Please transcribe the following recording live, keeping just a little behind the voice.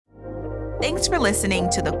Thanks for listening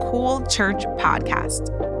to the Cool Church Podcast.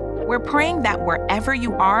 We're praying that wherever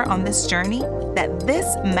you are on this journey, that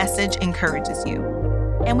this message encourages you.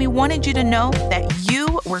 And we wanted you to know that you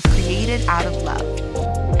were created out of love.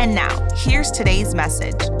 And now, here's today's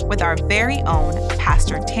message with our very own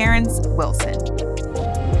Pastor Terrance Wilson.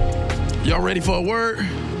 Y'all ready for a word?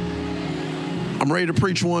 I'm ready to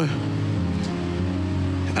preach one.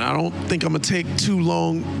 And I don't think I'm going to take too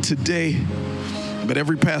long today. But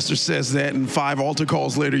every pastor says that, and 5 altar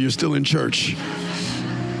calls later, you're still in church.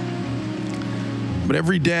 But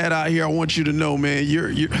every dad out here, I want you to know, man, you're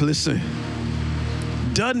listen,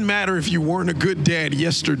 doesn't matter if you weren't a good dad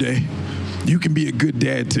yesterday, you can be a good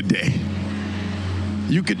dad today.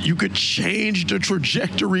 You could change the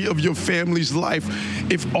trajectory of your family's life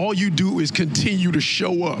if all you do is continue to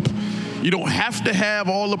show up. You don't have to have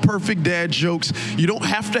all the perfect dad jokes. You don't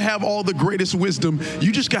have to have all the greatest wisdom.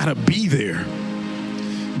 You just got to be there.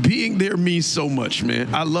 Being there means so much,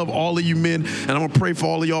 man. I love all of you men, and I'm going to pray for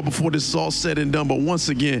all of y'all before this is all said and done. But once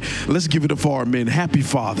again, let's give it up for our men. Happy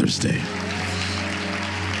Father's Day.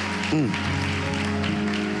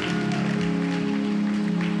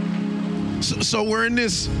 So we're in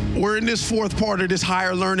this fourth part of this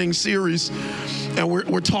higher learning series, and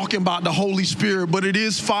we're talking about the Holy Spirit, but it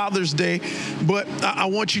is Father's Day. But I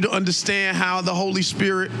want you to understand how the Holy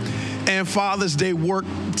Spirit and Father's Day work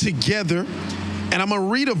together. And I'm going to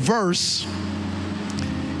read a verse,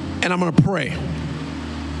 and I'm going to pray.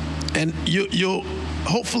 And you'll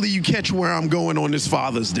hopefully you catch where I'm going on this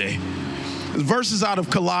Father's Day. The verse is out of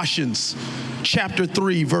Colossians chapter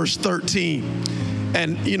 3, verse 13.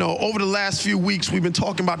 And, over the last few weeks, we've been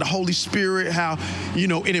talking about the Holy Spirit, how,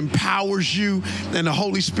 it empowers you. And the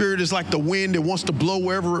Holy Spirit is like the wind. It wants to blow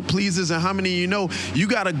wherever it pleases. And how many of you know you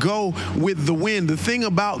got to go with the wind? The thing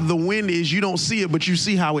about the wind is you don't see it, but you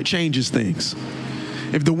see how it changes things.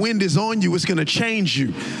 If the wind is on you, it's going to change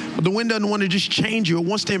you. But the wind doesn't want to just change you. It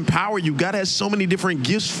wants to empower you. God has so many different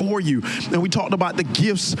gifts for you. And we talked about the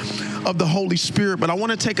gifts of the Holy Spirit. But I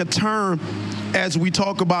want to take a turn as we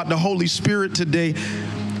talk about the Holy Spirit today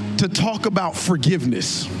to talk about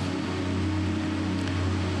forgiveness.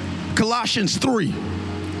 Colossians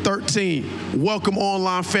 3:13. Welcome,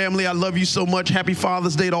 online family. I love you so much. Happy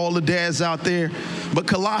Father's Day to all the dads out there. But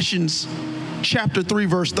Colossians chapter 3,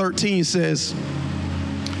 verse 13 says,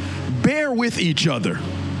 bear with each other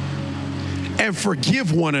and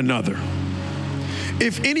forgive one another.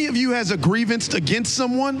 If any of you has a grievance against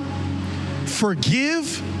someone,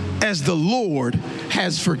 forgive as the Lord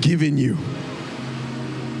has forgiven you.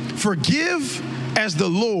 Forgive as the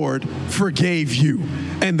Lord forgave you.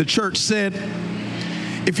 And the church said,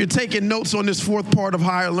 if you're taking notes on this fourth part of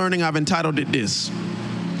higher learning, I've entitled it this: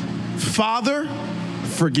 Father,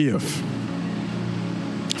 forgive.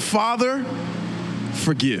 Father,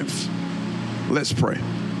 forgive. Let's pray.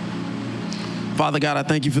 Father God, I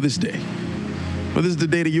thank you for this day. For this is the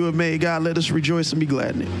day that you have made. God, let us rejoice and be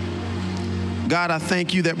glad in it. God, I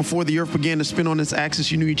thank you that before the earth began to spin on its axis,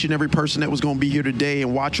 you knew each and every person that was going to be here today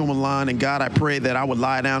and watch on the line. And God, I pray that I would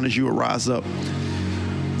lie down as you would rise up.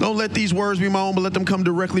 Don't let these words be my own, but let them come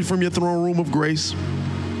directly from your throne room of grace.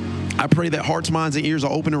 I pray that hearts, minds, and ears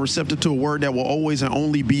are open and receptive to a word that will always and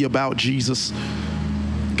only be about Jesus.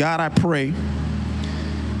 God, I pray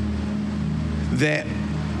that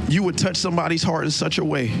you would touch somebody's heart in such a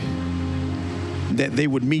way that they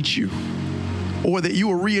would meet you, or that you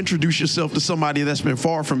will reintroduce yourself to somebody that's been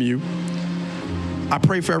far from you. I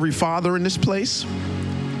pray for every father in this place.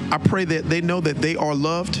 I pray that they know that they are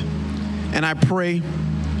loved, and I pray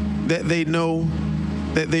that they know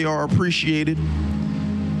that they are appreciated.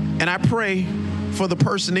 And I pray for the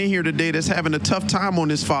person in here today that's having a tough time on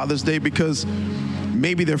this Father's Day because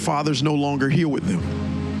maybe their father's no longer here with them.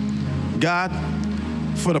 God,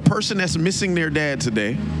 for the person that's missing their dad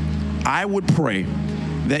today, I would pray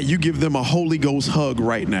that you give them a Holy Ghost hug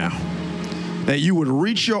right now, that you would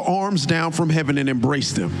reach your arms down from heaven and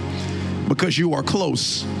embrace them, because you are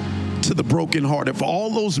close to the brokenhearted. For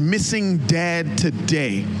all those missing dad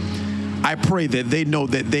today, I pray that they know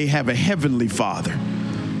that they have a heavenly Father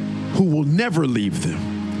who will never leave them,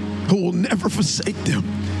 who will never forsake them,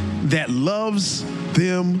 that loves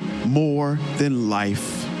them more than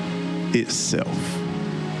life itself.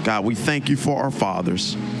 God, we thank you for our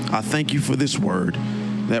fathers. I thank you for this word,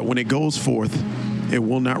 that when it goes forth, it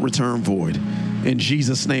will not return void. In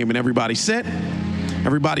Jesus' name. And everybody said,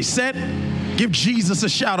 give Jesus a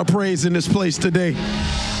shout of praise in this place today.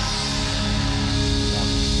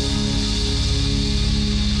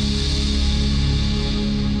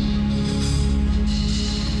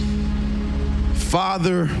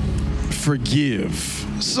 Father, forgive.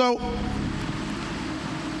 So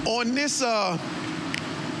On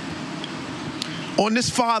this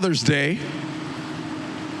Father's Day,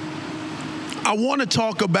 I want to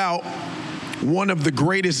talk about one of the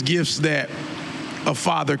greatest gifts that a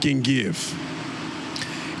father can give.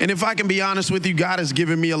 And if I can be honest with you, God has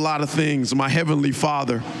given me a lot of things, my Heavenly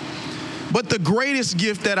Father. But the greatest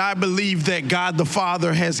gift that I believe that God the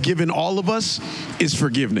Father has given all of us is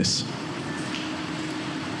forgiveness.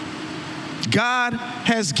 God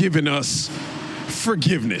has given us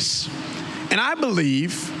forgiveness. And I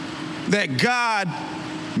believe that God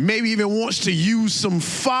maybe even wants to use some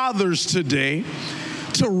fathers today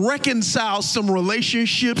to reconcile some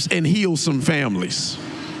relationships and heal some families.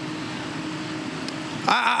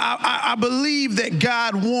 I believe that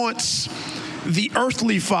God wants the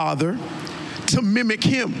earthly father to mimic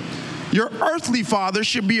him. Your earthly father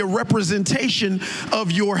should be a representation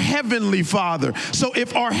of your heavenly Father. So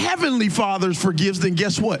if our heavenly Father forgives, then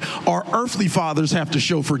guess what? Our earthly fathers have to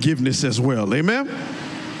show forgiveness as well. Amen?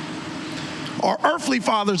 Our earthly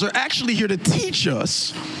fathers are actually here to teach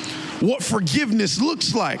us what forgiveness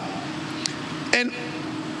looks like. And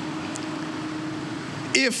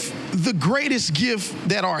if the greatest gift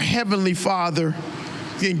that our heavenly Father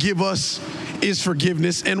can give us is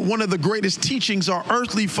forgiveness, and one of the greatest teachings our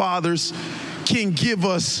earthly fathers can give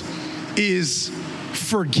us is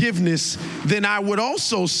forgiveness, then I would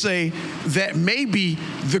also say that maybe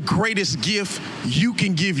the greatest gift you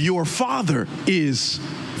can give your father is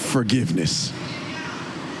forgiveness.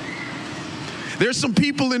 There's some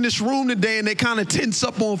people in this room today, and they kind of tense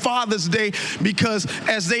up on Father's Day because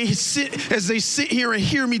as they sit here and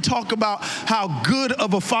hear me talk about how good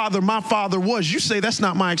of a father my father was, you say that's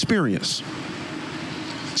not my experience.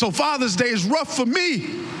 So Father's Day is rough for me.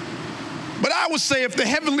 But I would say if the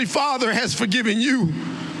Heavenly Father has forgiven you,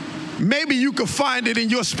 maybe you could find it in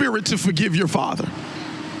your spirit to forgive your father.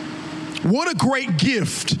 What a great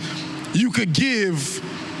gift you could give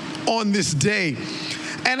on this day.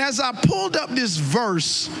 And as I pulled up this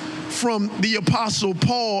verse from the Apostle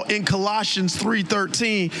Paul in Colossians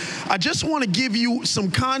 3:13, I just want to give you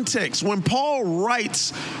some context. When Paul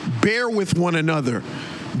writes, bear with one another,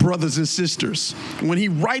 brothers and sisters, when he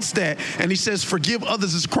writes that and he says, forgive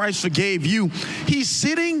others as Christ forgave you, he's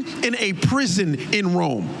sitting in a prison in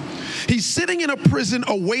Rome. He's sitting in a prison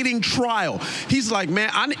awaiting trial. He's like, man,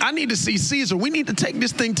 I need to see Caesar. We need to take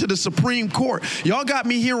this thing to the Supreme Court. Y'all got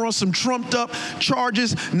me here on some trumped up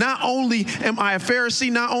charges. Not only am I a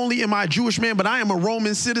Pharisee, not only am I a Jewish man, but I am a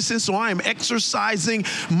Roman citizen, so I am exercising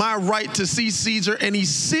my right to see Caesar. And he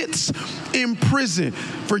sits in prison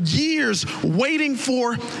for years waiting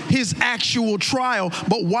for his actual trial.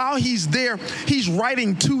 But while he's there, he's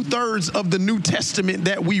writing 2/3 of the New Testament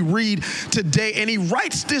that we read today. And he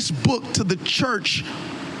writes this book to the church,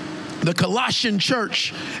 the Colossian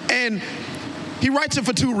church, and he writes it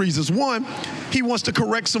for two reasons. One, he wants to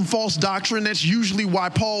correct some false doctrine. That's usually why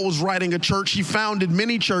Paul was writing a church. He founded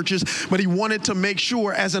many churches, but he wanted to make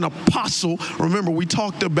sure as an apostle, remember we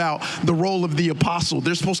talked about the role of the apostle.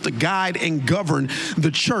 They're supposed to guide and govern the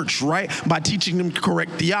church, right? By teaching them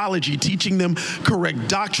correct theology, teaching them correct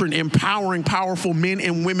doctrine, empowering powerful men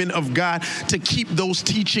and women of God to keep those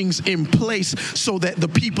teachings in place so that the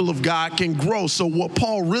people of God can grow. So what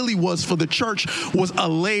Paul really was for the church was a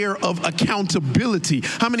layer of accountability.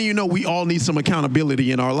 How many of you know we all need some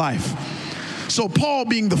accountability in our life? So Paul,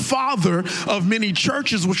 being the father of many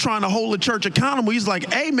churches, was trying to hold the church accountable. He's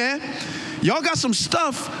like, hey man, y'all got some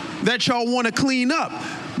stuff that y'all want to clean up,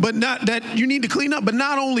 but not that you need to clean up. But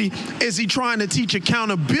not only is he trying to teach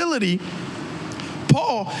accountability,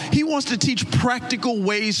 Paul, he wants to teach practical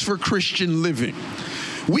ways for Christian living.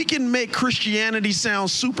 We can make Christianity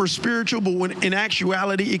sound super spiritual, but when in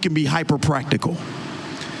actuality, it can be hyper practical.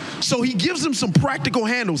 So he gives them some practical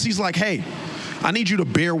handles. He's like, hey, I need you to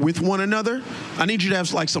bear with one another. I need you to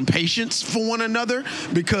have like some patience for one another,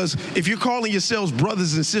 because if you're calling yourselves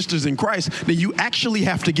brothers and sisters in Christ, then you actually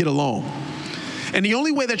have to get along. And the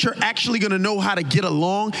only way that you're actually going to know how to get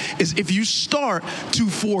along is if you start to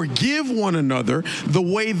forgive one another the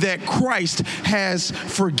way that Christ has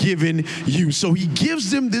forgiven you. So he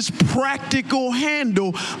gives them this practical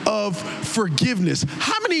handle of forgiveness.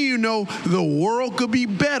 How many of you know the world could be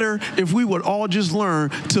better if we would all just learn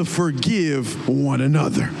to forgive one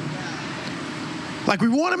another? Like, we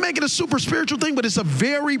want to make it a super spiritual thing, but it's a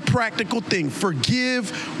very practical thing.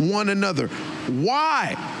 Forgive one another.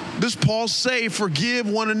 Why does Paul say forgive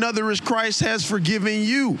one another as Christ has forgiven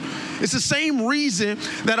you? It's the same reason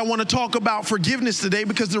that I want to talk about forgiveness today,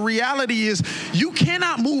 because the reality is you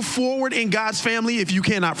cannot move forward in God's family if you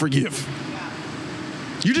cannot forgive.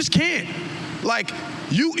 You just can't. Like,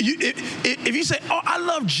 If you say, oh, I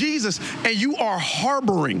love Jesus, and you are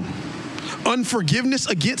harboring unforgiveness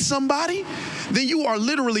against somebody, then you are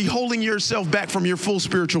literally holding yourself back from your full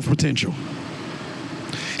spiritual potential.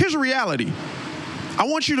 Here's a reality. I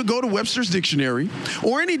want you to go to Webster's dictionary,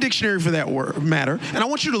 or any dictionary for that matter, and I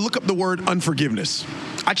want you to look up the word unforgiveness.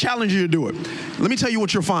 I challenge you to do it. Let me tell you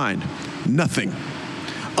what you'll find. Nothing.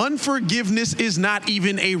 Unforgiveness is not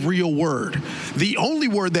even a real word. The only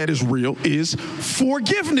word that is real is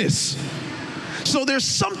forgiveness. So there's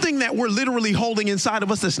something that we're literally holding inside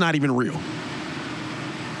of us that's not even real.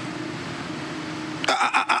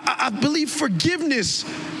 I believe forgiveness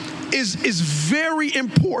is very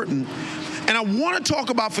important. And I want to talk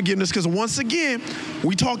about forgiveness because, once again,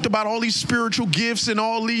 we talked about all these spiritual gifts and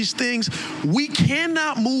all these things. We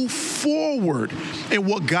cannot move forward in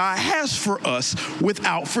what God has for us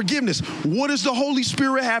without forgiveness. What does the Holy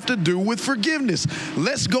Spirit have to do with forgiveness?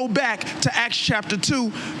 Let's go back to Acts chapter 2,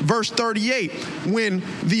 verse 38, when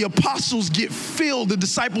the apostles get filled, the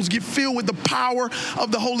disciples get filled with the power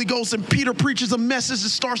of the Holy Ghost, and Peter preaches a message that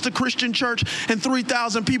starts the Christian church, and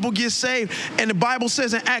 3,000 people get saved. And the Bible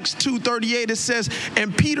says in Acts 2:38, it says,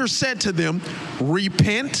 and Peter said to them,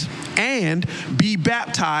 repent and be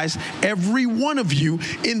baptized, every one of you,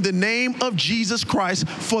 in the name of Jesus Christ,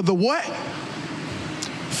 for the what?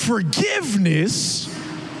 Forgiveness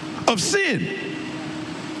of sin.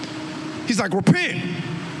 He's like, repent.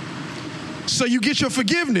 So you get your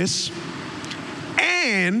forgiveness,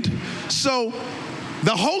 and so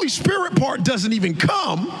the Holy Spirit part doesn't even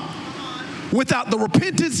come without the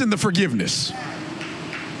repentance and the forgiveness.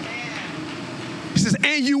 He says,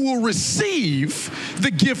 and you will receive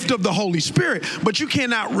the gift of the Holy Spirit. But you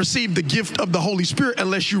cannot receive the gift of the Holy Spirit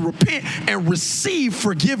unless you repent and receive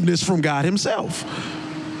forgiveness from God himself.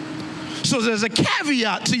 So there's a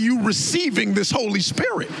caveat to you receiving this Holy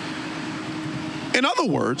Spirit. In other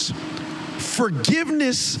words,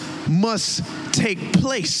 forgiveness must take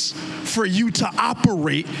place for you to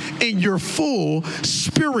operate in your full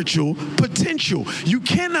spiritual potential. You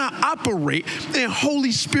cannot operate in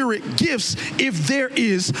Holy Spirit gifts if there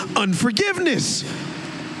is unforgiveness.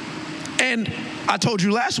 And I told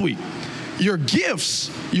you last week, your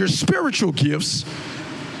gifts, your spiritual gifts,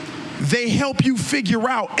 they help you figure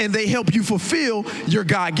out and they help you fulfill your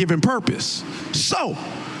God-given purpose. So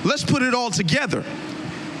let's put it all together.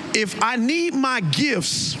 If I need my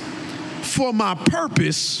gifts for my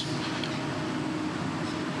purpose,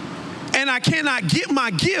 and I cannot get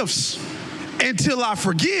my gifts until I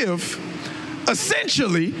forgive,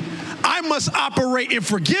 essentially, I must operate in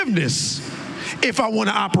forgiveness if I want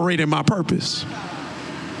to operate in my purpose.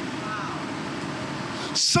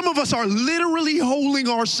 Some of us are literally holding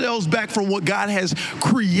ourselves back from what God has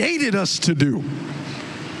created us to do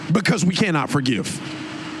because we cannot forgive.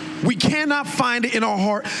 We cannot find it in our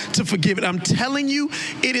heart to forgive it. I'm telling you,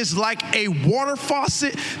 it is like a water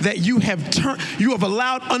faucet that you have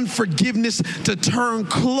allowed unforgiveness to turn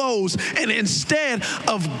closed. And instead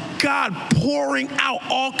of God pouring out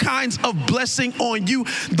all kinds of blessing on you,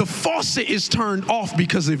 the faucet is turned off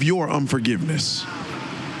because of your unforgiveness.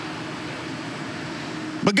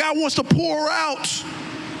 But God wants to pour out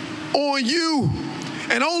on you.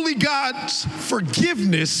 And only God's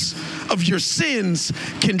forgiveness of your sins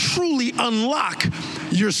can truly unlock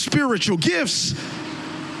your spiritual gifts.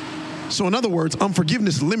 So in other words,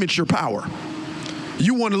 unforgiveness limits your power.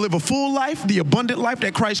 You want to live a full life, the abundant life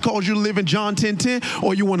that Christ calls you to live in John 10:10,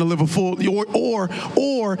 or you want to live a full,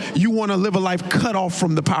 or you want to live a life cut off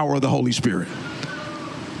from the power of the Holy Spirit.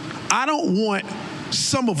 I don't want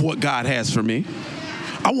some of what God has for me.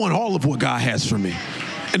 I want all of what God has for me.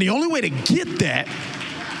 And the only way to get that,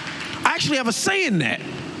 I actually have a say in that,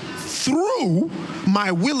 through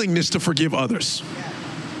my willingness to forgive others.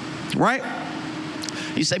 Right?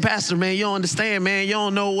 You say, Pastor, man, you don't understand, man. You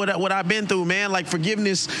don't know what I've been through, man. Like,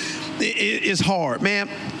 forgiveness is hard, man.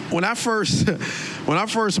 When I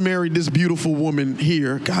first married this beautiful woman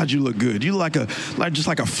here, God, you look good. You look just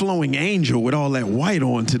like a flowing angel with all that white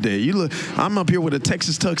on today. I'm up here with a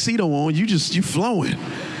Texas tuxedo on. You flowing.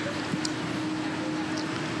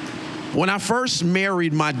 When I first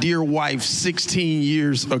married my dear wife 16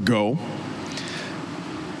 years ago,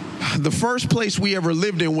 the first place we ever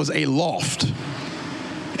lived in was a loft.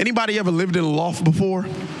 Anybody ever lived in a loft before?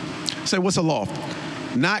 Say, what's a loft?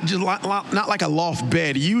 Not like a loft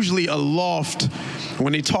bed. Usually a loft,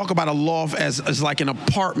 when they talk about a loft as like an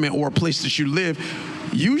apartment or a place that you live,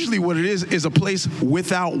 usually what it is a place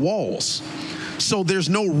without walls. So there's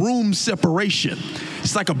no room separation.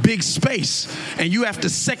 it's like a big space, and you have to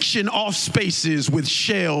section off spaces with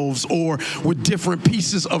shelves or with different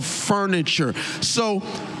pieces of furniture. So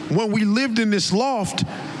when we lived in this loft,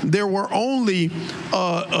 there were only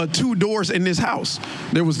 2 doors in this house.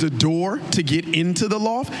 There was the door to get into the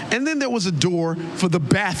loft, and then there was a door for the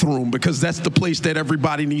bathroom, because that's the place that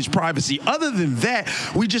everybody needs privacy. Other than that,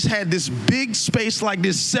 we just had this big space like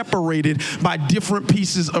this, separated by different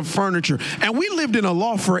pieces of furniture. And we lived in a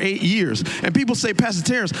loft for 8 years. And people say, Pastor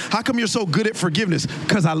Terrance, how come you're so good at forgiveness?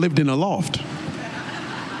 Because I lived in a loft.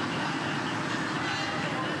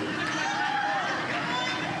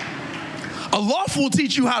 A loft will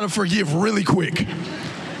teach you how to forgive really quick.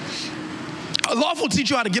 A loft will teach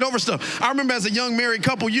you how to get over stuff. I remember as a young married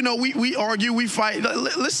couple, we argue, we fight.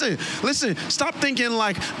 Listen, stop thinking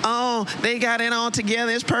like, oh, they got it all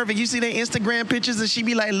together, it's perfect. You see their Instagram pictures and she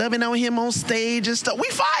be like loving on him on stage and stuff. We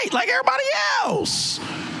fight like everybody else.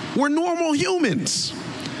 We're normal humans.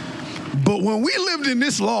 But when we lived in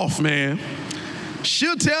this loft, man,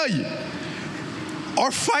 she'll tell you,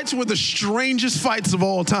 our fights were the strangest fights of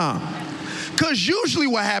all time. Because usually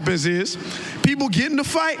what happens is people get in a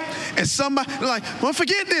fight and somebody like, well,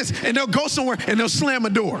 forget this. And they'll go somewhere and they'll slam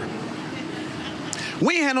a door.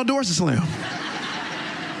 We ain't had no doors to slam.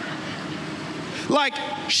 Like,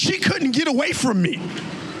 she couldn't get away from me.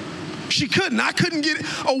 She couldn't. I couldn't get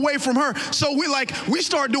away from her. So we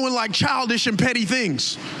started doing like childish and petty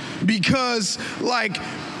things. Because like,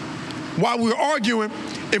 while we were arguing,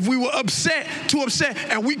 if we were too upset,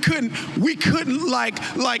 and we couldn't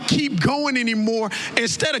like keep going anymore,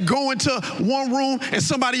 instead of going to one room and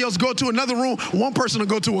somebody else go to another room, one person will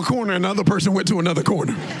go to a corner and another person went to another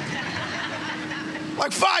corner.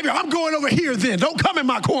 Like, 5 years, I'm going over here then. Don't come in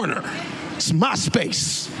my corner. It's my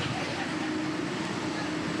space.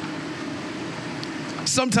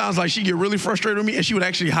 Sometimes like she'd get really frustrated with me and she would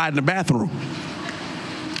actually hide in the bathroom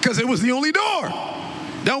because it was the only door.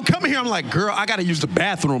 Don't come here. I'm like, girl, I got to use the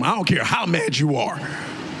bathroom. I don't care how mad you are.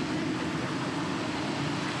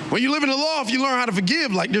 When you live in a loft, you learn how to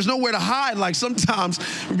forgive. Like, there's nowhere to hide. Like, sometimes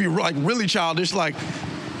we'd be like really childish. Like,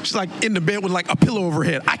 she's like in the bed with like a pillow over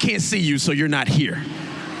her head. I can't see you, so you're not here.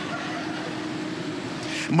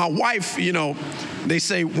 My wife, they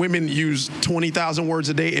say women use 20,000 words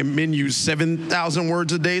a day and men use 7,000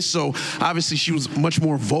 words a day. So obviously she was much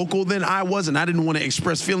more vocal than I was, and I didn't want to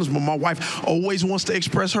express feelings, but my wife always wants to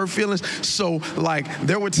express her feelings. So like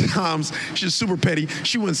there were times, she's super petty,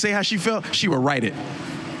 she wouldn't say how she felt, she would write it.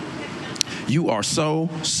 You are so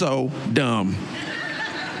dumb.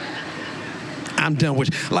 I'm done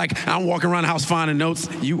with you. Like, I'm walking around the house finding notes.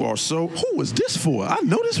 You are so, who was this for? I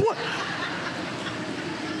know this one.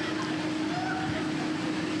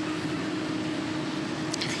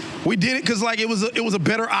 We did it because like it was a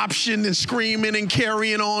better option than screaming and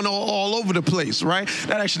carrying on all over the place, right?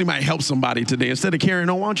 That actually might help somebody today. Instead of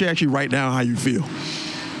carrying on, why don't you actually write down how you feel?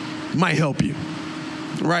 Might help you,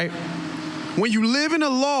 right? When you live in a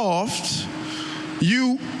loft,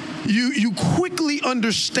 you quickly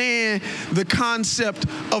understand the concept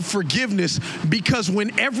of forgiveness, because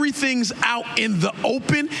when everything's out in the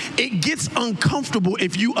open, it gets uncomfortable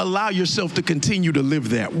if you allow yourself to continue to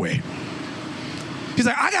live that way. He's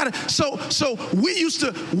like, so we used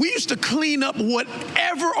to clean up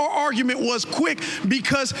whatever our argument was quick,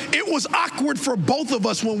 because it was awkward for both of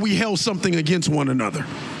us when we held something against one another.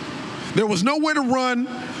 There was nowhere to run.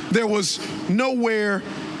 There was nowhere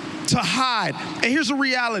to hide. And here's the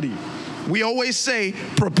reality. We always say,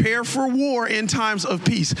 prepare for war in times of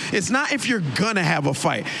peace. It's not if you're gonna have a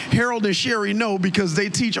fight. Harold and Sherry know, because they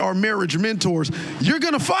teach our marriage mentors, you're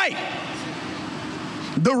gonna fight.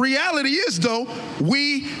 The reality is, though,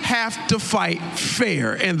 we have to fight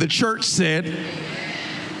fair. And the church said,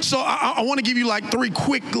 so I want to give you like 3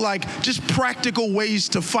 quick, just practical ways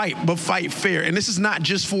to fight, but fight fair. And this is not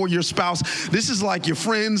just for your spouse. This is like your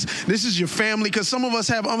friends. This is your family. Because some of us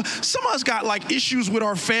got like issues with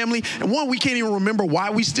our family. And one, we can't even remember why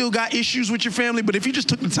we still got issues with your family. But if you just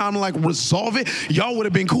took the time to like resolve it, y'all would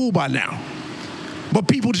have been cool by now. But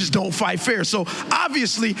people just don't fight fair. So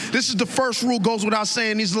obviously, this is the first rule, goes without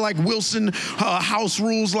saying. These are like Wilson house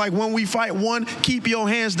rules. Like, when we fight, 1, keep your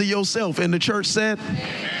hands to yourself. And the church said,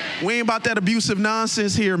 we ain't about that abusive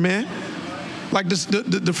nonsense here, man. Like,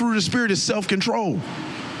 the fruit of the Spirit is self-control.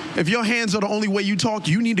 If your hands are the only way you talk,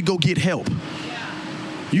 you need to go get help.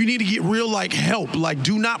 You need to get real help. Like,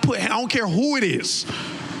 do not I don't care who it is.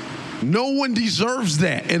 No one deserves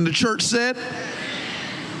that. And the church said,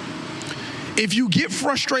 if you get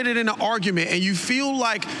frustrated in an argument and you feel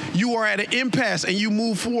like you are at an impasse and you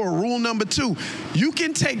move forward, rule number 2, you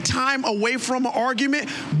can take time away from an argument,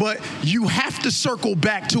 but you have to circle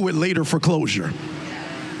back to it later for closure.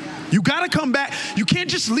 You got to come back. You can't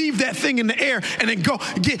just leave that thing in the air and then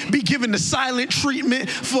be given the silent treatment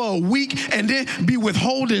for a week and then be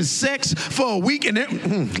withholding sex for a week. And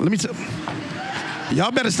then, let me tell you,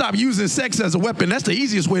 y'all better stop using sex as a weapon. That's the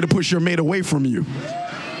easiest way to push your mate away from you.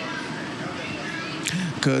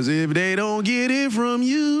 Because if they don't get it from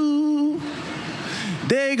you,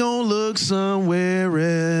 they gonna look somewhere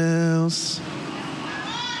else.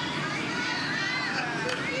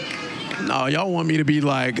 No, y'all want me to be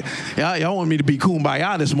like, y'all want me to be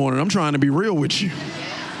kumbaya this morning. I'm trying to be real with you.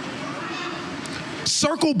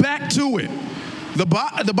 Circle back to it.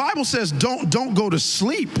 The Bible says don't go to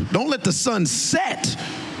sleep. Don't let the sun set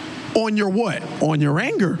on your what? On your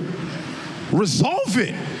anger. Resolve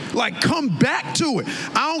it. Like, come back to it.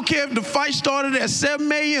 I don't care if the fight started at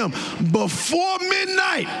 7 a.m. Before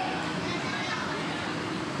midnight.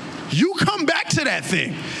 You come back to that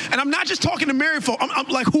thing. And I'm not just talking to married folk. I'm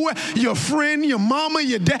like, your friend, your mama,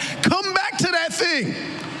 your dad. Come back to that thing.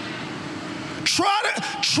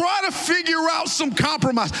 Try to figure out some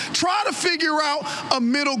compromise. Try to figure out a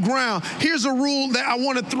middle ground. Here's a rule that I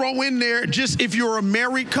want to throw in there, just if you're a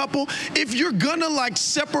married couple. If you're gonna like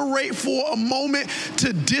separate for a moment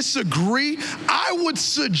to disagree, I would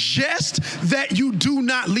suggest that you do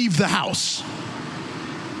not leave the house.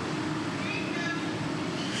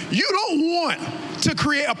 You don't want to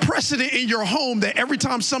create a precedent in your home that every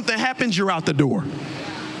time something happens, you're out the door.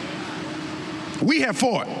 We have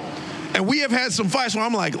fought. And we have had some fights where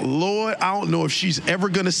I'm like, Lord, I don't know if she's ever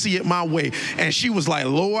going to see it my way. And she was like,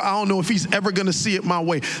 Lord, I don't know if he's ever going to see it my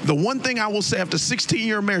way. The one thing I will say after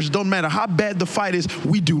 16-year marriage, don't matter how bad the fight is,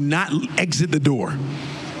 we do not exit the door.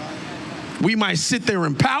 We might sit there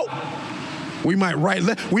and pout. We might write,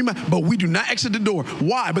 but we do not exit the door.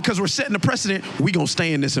 Why? Because we're setting the precedent. We're going to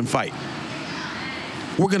stay in this and fight.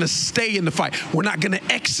 We're going to stay in the fight. We're not going to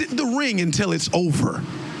exit the ring until it's over.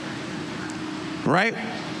 Right?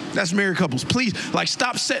 That's married couples. Please, like,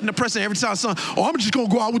 stop setting the precedent every time I'm just going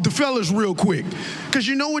to go out with the fellas real quick. Because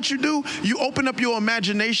you know what you do? You open up your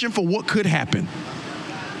imagination for what could happen.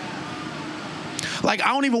 Like, I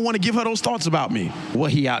don't even want to give her those thoughts about me,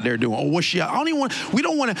 what he out there doing, or what she out. We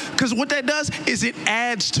don't want to, because what that does is it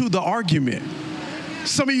adds to the argument.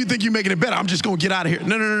 Some of you think you're making it better. I'm just going to get out of here.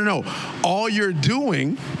 No. All you're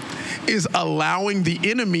doing is allowing the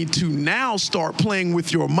enemy to now start playing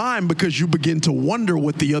with your mind because you begin to wonder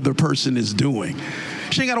what the other person is doing.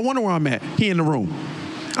 She ain't got to wonder where I'm at. He in the room.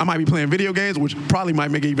 I might be playing video games, which probably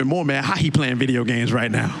might make it even more mad. How he playing video games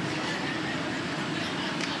right now?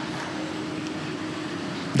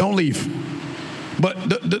 Don't leave. But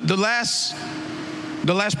the last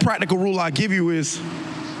practical rule I give you is,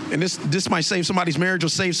 and this might save somebody's marriage or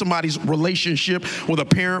save somebody's relationship with a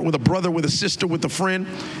parent, with a brother, with a sister, with a friend.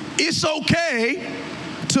 It's okay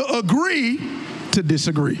to agree to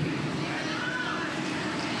disagree.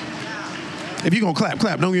 If you're going to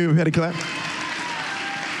clap. Don't give me a petty clap.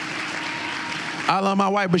 I love my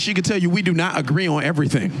wife, but she can tell you we do not agree on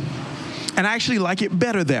everything. And I actually like it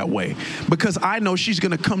better that way because I know she's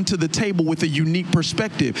going to come to the table with a unique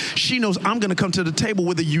perspective. She knows I'm going to come to the table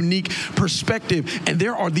with a unique perspective. And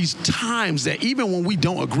there are these times that even when we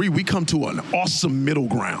don't agree, we come to an awesome middle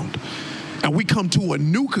ground. And we come to a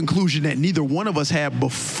new conclusion that neither one of us had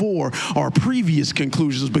before our previous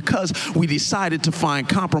conclusions because we decided to find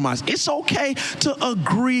compromise. It's okay to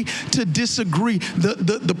agree to disagree.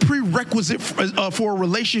 The prerequisite for a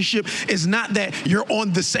relationship is not that you're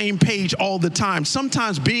on the same page all the time.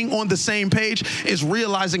 Sometimes being on the same page is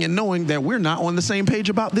realizing and knowing that we're not on the same page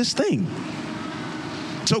about this thing.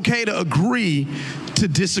 It's okay to agree to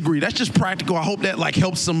disagree. That's just practical. I hope that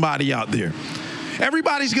helps somebody out there.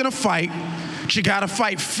 Everybody's going to fight, but you got to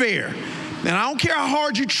fight fair. And I don't care how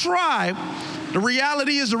hard you try, the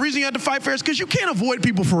reality is the reason you have to fight fair is because you can't avoid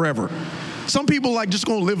people forever. Some people just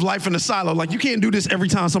going to live life in a silo. You can't do this every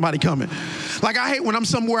time somebody coming. I hate when I'm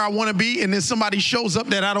somewhere I want to be and then somebody shows up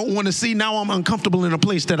that I don't want to see. Now I'm uncomfortable in a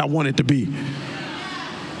place that I want it to be.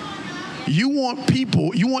 You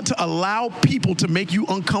want to allow people to make you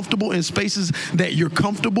uncomfortable in spaces that you're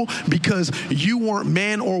comfortable because you weren't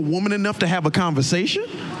man or woman enough to have a conversation?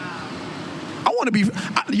 I want to be,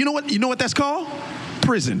 you know what that's called?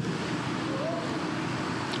 Prison.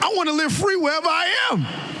 I want to live free wherever I am.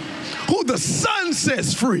 Who the Son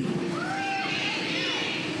sets free.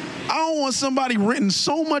 I don't want somebody renting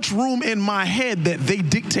so much room in my head that they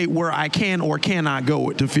dictate where I can or cannot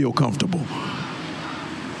go to feel comfortable.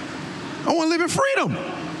 I want to live in freedom,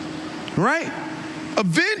 right?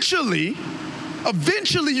 Eventually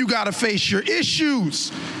you got to face your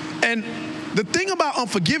issues. And the thing about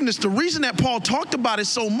unforgiveness, the reason that Paul talked about it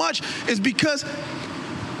so much is because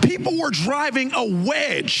People were driving a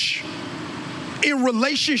wedge in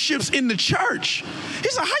relationships in the church.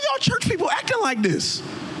 He's like, how y'all church people acting like this?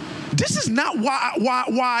 This is not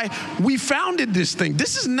why we founded this thing.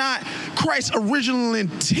 This is not Christ's original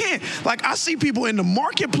intent. Like, I see people in the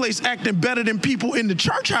marketplace acting better than people in the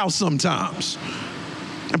church house sometimes.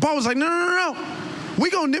 And Paul was like, no. We're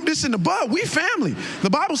going to nip this in the bud. We family. The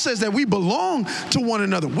Bible says that we belong to one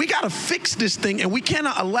another. We got to fix this thing, and we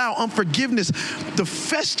cannot allow unforgiveness to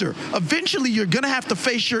fester. Eventually, you're going to have to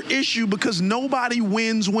face your issue because nobody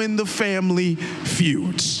wins when the family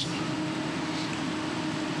feuds.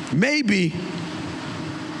 Maybe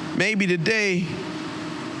today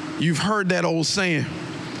you've heard that old saying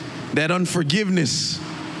that unforgiveness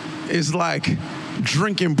is like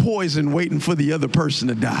drinking poison waiting for the other person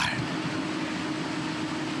to die.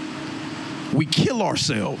 We kill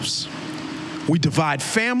ourselves. We divide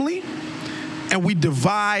family, and we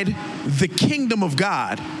divide the kingdom of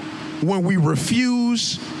God when we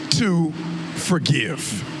refuse to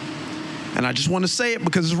forgive. And I just want to say it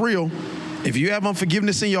because it's real. If you have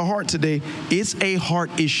unforgiveness in your heart today, it's a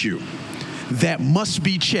heart issue that must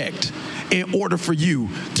be checked in order for you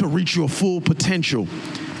to reach your full potential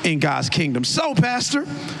in God's kingdom. So, Pastor,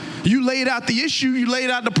 you laid out the issue, you laid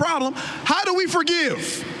out the problem. How do we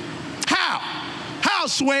forgive? How,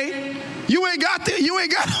 Sway? You ain't got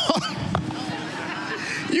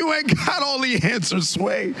all the answers,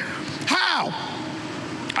 Sway. How?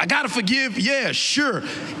 I gotta forgive? Yeah, sure.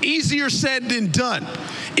 Easier said than done.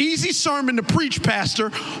 Easy sermon to preach, Pastor.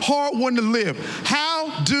 Hard one to live.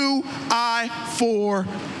 How do I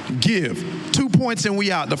forgive? 2 points and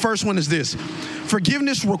we out. The first one is this.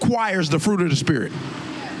 Forgiveness requires the fruit of the Spirit.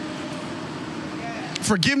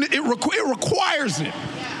 Forgiveness, it requires it.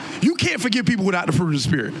 You can't forgive people without the fruit of the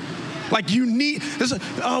Spirit. Like you need,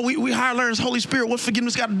 we hire learners, Holy Spirit. What's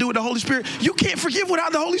forgiveness got to do with the Holy Spirit? You can't forgive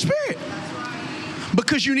without the Holy Spirit.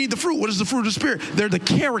 Because you need the fruit. What is the fruit of the Spirit? They're the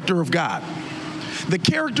character of God. The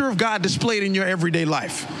character of God displayed in your everyday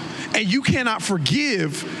life. And you cannot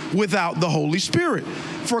forgive without the Holy Spirit.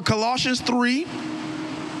 For Colossians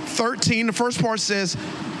 3:13, the first part says,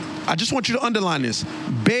 I just want you to underline this.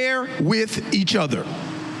 Bear with each other.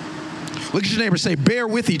 Look at your neighbor, say, bear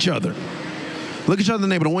with each other. Look at your other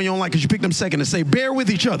neighbor, the one you don't like because you picked them second, and say, bear with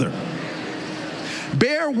each other.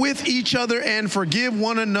 Bear with each other and forgive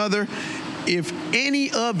one another if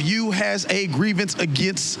any of you has a grievance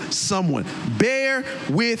against someone. Bear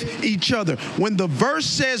with each other. When the verse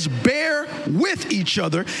says bear with each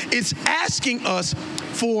other, it's asking us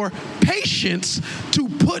for patience to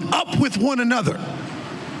put up with one another.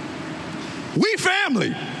 We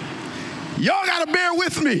family. Y'all got to bear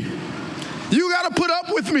with me. You got to put up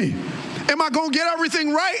with me. Am I going to get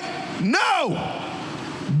everything right? No.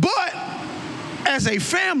 But as a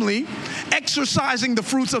family, exercising the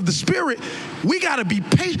fruits of the Spirit, we got to be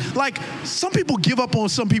patient. Like, some people give up on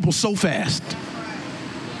some people so fast.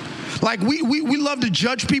 Like, we love to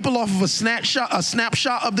judge people off of a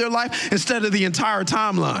snapshot of their life instead of the entire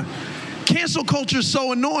timeline. Cancel culture is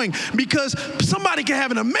so annoying because somebody can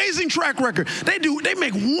have an amazing track record. They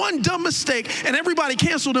make one dumb mistake and everybody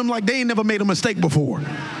cancel them like they ain't never made a mistake before.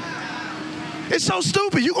 It's so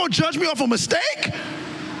stupid. You gonna judge me off a mistake?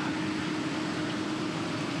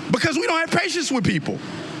 Because we don't have patience with people.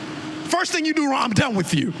 First thing you do wrong, I'm done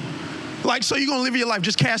with you. Like, so you're gonna live your life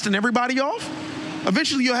just casting everybody off?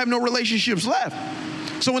 Eventually you'll have no relationships left.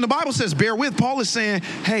 So when the Bible says bear with, Paul is saying,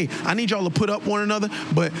 hey, I need y'all to put up one another,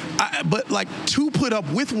 but like to put up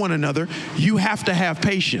with one another, you have to have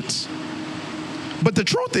patience. But the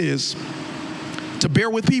truth is, to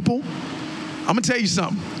bear with people, I'm gonna tell you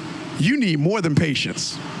something. You need more than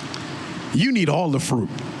patience. You need all the fruit.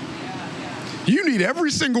 You need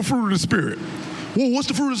every single fruit of the Spirit. Well, what's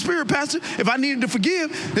the fruit of the Spirit, Pastor? If I needed to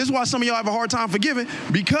forgive, this is why some of y'all have a hard time forgiving,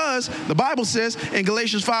 because the Bible says in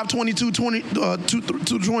Galatians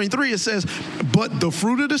 5:22-23, it says, but the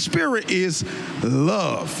fruit of the Spirit is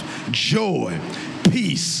love, joy,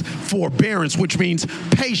 peace, forbearance, which means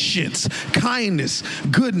patience, kindness,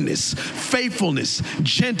 goodness, faithfulness,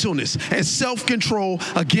 gentleness, and self-control.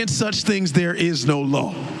 Against such things there is no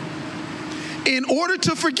law. In order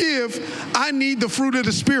to forgive, I need the fruit of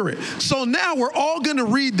the Spirit. So now we're all going to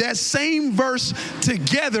read that same verse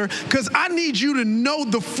together because I need you to know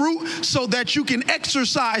the fruit so that you can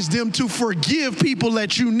exercise them to forgive people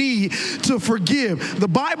that you need to forgive. The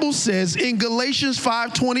Bible says in Galatians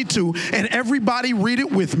 5:22, and everybody read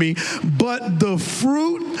it with me, but the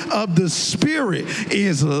fruit of the Spirit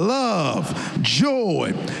is love,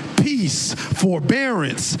 joy, peace,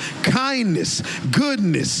 forbearance, kindness,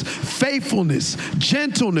 goodness, faithfulness,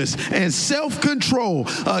 gentleness, and self-control.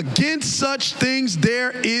 Against such things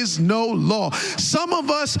there is no law. Some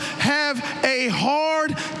of us have a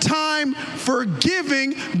hard time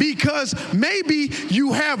forgiving because maybe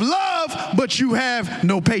you have love, but you have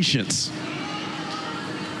no patience.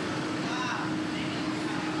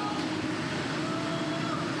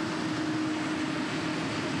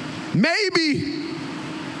 Maybe,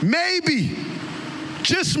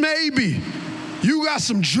 just maybe, you got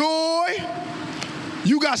some joy,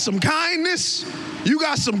 you got some kindness, you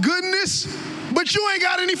got some goodness, but you ain't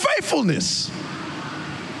got any faithfulness.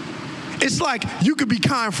 It's like you could be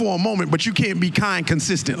kind for a moment, but you can't be kind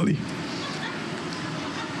consistently.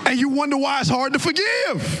 And you wonder why it's hard to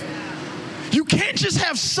forgive. You can't just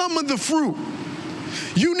have some of the fruit.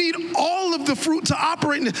 You need all of the fruit to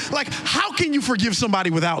operate. Like, how can you forgive somebody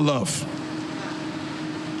without love?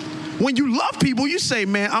 When you love people, you say,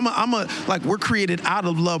 man, like, we're created out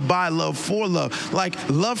of love, by love, for love. Like,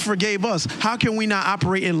 love forgave us. How can we not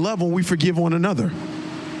operate in love when we forgive one another?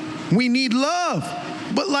 We need love.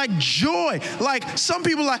 But like joy, like some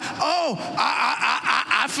people like, oh,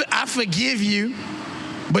 I forgive you.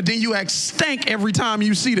 But then you act stank every time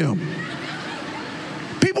you see them.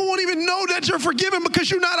 People won't even know that you're forgiven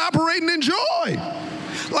because you're not operating in joy.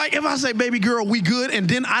 Like if I say, baby girl, we good, and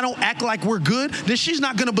then I don't act like we're good, then she's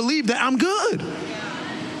not going to believe that I'm good.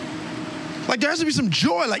 Like there has to be some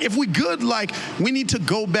joy. Like if we good, like we need to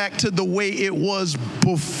go back to the way it was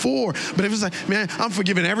before. But if it's like, man, I'm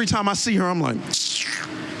forgiven every time I see her, I'm like,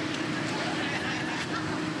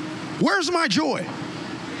 where's my joy?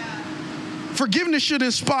 Forgiveness should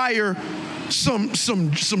inspire some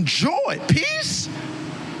joy, peace.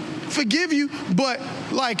 Forgive you, but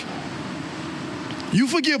like you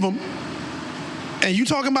forgive them and you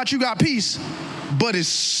talking about you got peace, but as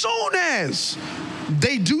soon as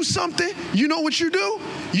they do something, you know what you do?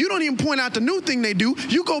 You don't even point out the new thing they do.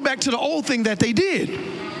 You go back to the old thing that they did.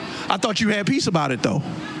 I thought you had peace about it though.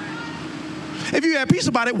 If you had peace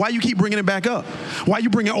about it, why you keep bringing it back up? Why you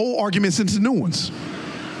bringing old arguments into new ones?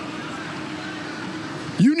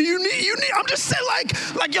 You need, I'm just saying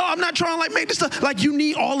like, yo, I'm not trying to like make this stuff, like you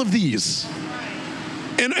need all of these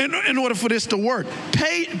in order for this to work.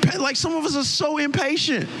 Like some of us are so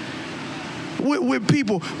impatient with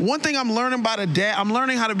people. One thing I'm learning about a dad, I'm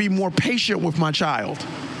learning how to be more patient with my child.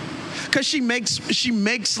 Cause she makes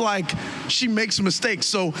mistakes.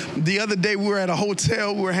 So the other day we were at a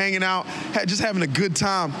hotel, we were hanging out, just having a good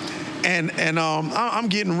time. And I'm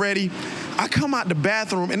getting ready. I come out the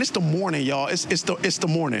bathroom, and it's the morning, y'all. It's the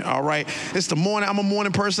morning, all right? It's the morning. I'm a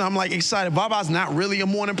morning person. I'm like excited. Baba's not really a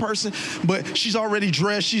morning person, but she's already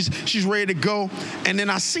dressed. She's ready to go. And then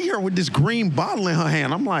I see her with this green bottle in her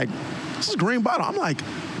hand. I'm like, this is a green bottle. I'm like,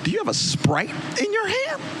 do you have a Sprite in your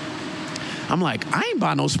hand? I'm like, I ain't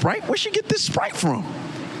buy no Sprite. Where'd she get this Sprite from?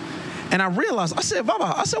 And I realized, I said, Baba,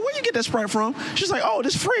 where you get that Sprite from? She's like, oh,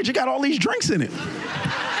 this fridge, it got all these drinks in it.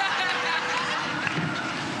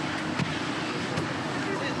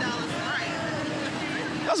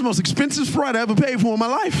 That's the most expensive Sprite I ever paid for in my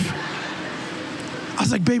life. I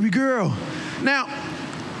was like, baby girl. Now,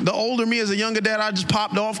 the older me as a younger dad, I just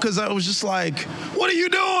popped off because I was just like, what are you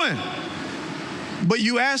doing? But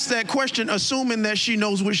you ask that question assuming that she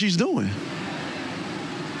knows what she's doing.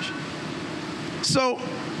 So,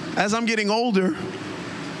 as I'm getting older,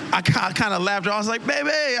 I kind of laughed. I was like, baby.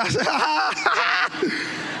 I said,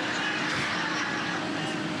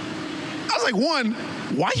 I was like, one,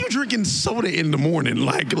 why are you drinking soda in the morning?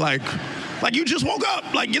 Like you just woke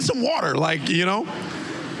up. Like, get some water. Like, you know?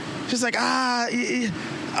 She's like, I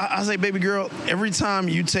was like, baby girl, every time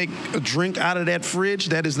you take a drink out of that fridge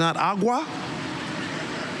that is not agua,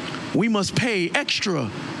 we must pay extra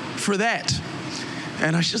for that.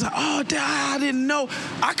 And she's like, oh, Dad, I didn't know.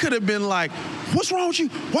 I could have been like, what's wrong with you?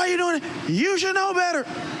 Why are you doing it? You should know better.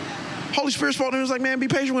 Holy Spirit spoke to me and was like, man, be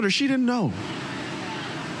patient with her. She didn't know.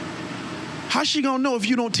 How's she going to know if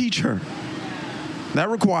you don't teach her? That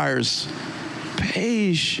requires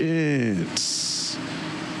patience,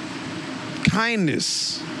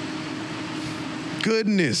 kindness,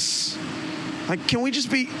 goodness. Like, can we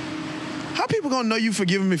just be, how are people going to know you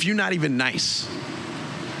forgive them if you're not even nice?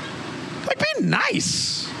 Like, be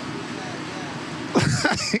nice.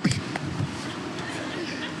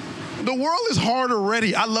 The world is hard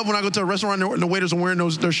already. I love when I go to a restaurant and the waiters are wearing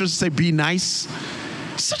their shirts that say, be nice.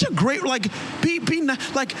 Such a great, like, be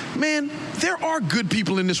nice. Like, man, there are good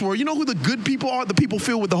people in this world. You know who the good people are? The people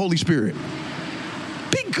filled with the Holy Spirit.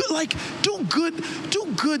 Be good, like, do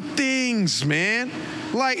good things, man.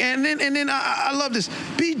 Like, and then I love this.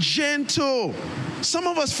 Be gentle. Some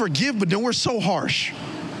of us forgive, but then we're so harsh.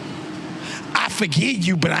 I forgive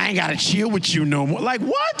you, but I ain't gotta chill with you no more. Like,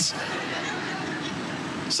 what?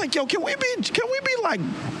 It's like, yo, can we be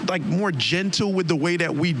like more gentle with the way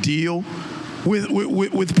that we deal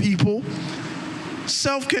with people?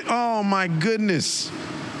 Oh my goodness.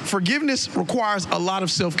 Forgiveness requires a lot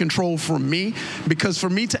of self-control from me, because for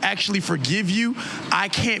me to actually forgive you, I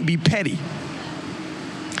can't be petty.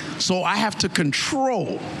 So I have to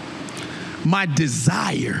control my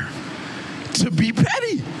desire to be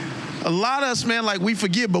petty. A lot of us, man, like, we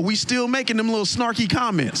forgive, but we still making them little snarky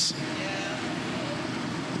comments.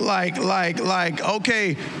 Like,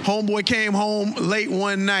 okay, homeboy came home late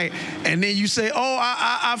one night, and then you say, oh,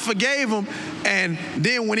 I forgave him. And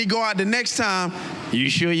then when he go out the next time, you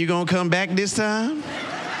sure you gonna come back this time?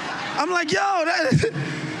 I'm like, yo,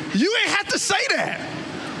 you ain't have to say that.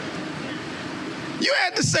 You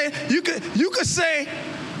had to say, you could say,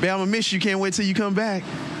 babe, I'm gonna miss you, can't wait till you come back.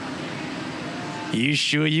 You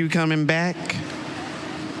sure you coming back?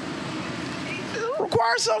 It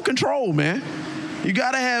requires self-control, man. You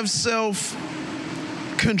gotta have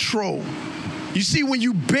self-control. You see, when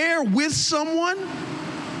you bear with someone,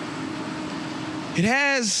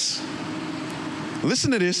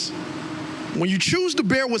 listen to this. When you choose to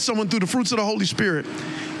bear with someone through the fruits of the Holy Spirit,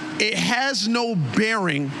 it has no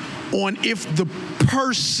bearing on if the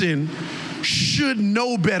person should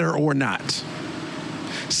know better or not.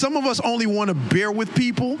 Some of us only want to bear with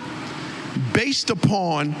people based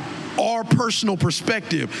upon our personal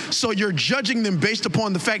perspective. So you're judging them based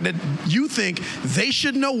upon the fact that you think they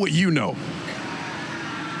should know what you know.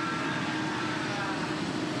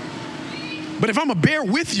 But if I'm going to bear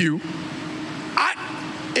with you,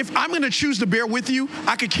 if I'm going to choose to bear with you,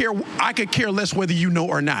 I could care less whether you know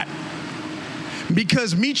or not.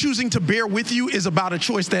 Because me choosing to bear with you is about a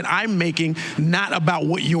choice that I'm making, not about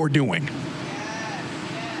what you're doing.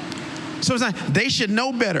 So it's like, they should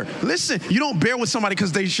know better. Listen, you don't bear with somebody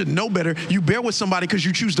because they should know better. You bear with somebody because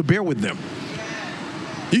you choose to bear with them.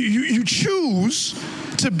 You choose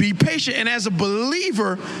to be patient. And as a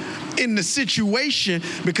believer in the situation,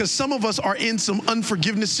 because some of us are in some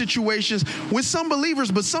unforgiveness situations with some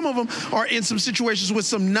believers, but some of them are in some situations with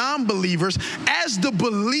some non-believers. As the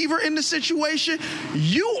believer in the situation,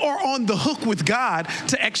 you are on the hook with God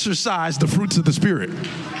to exercise the fruits of the Spirit.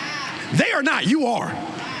 They are not, you are.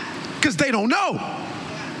 Because they don't know,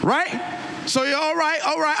 right? So you're all right,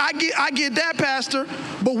 I get that, Pastor.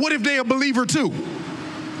 But what if they're a believer too?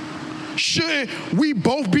 Should we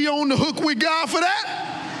both be on the hook with God for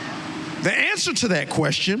that? The answer to that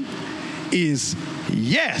question is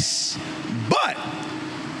yes. But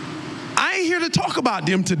I ain't here to talk about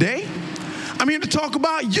them today. I'm here to talk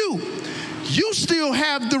about you. You still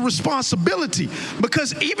have the responsibility,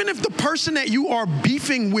 because even if the person that you are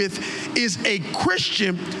beefing with is a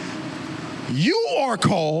Christian, you are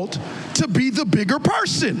called to be the bigger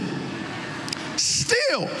person.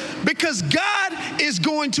 Still, because God is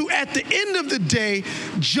going to, at the end of the day,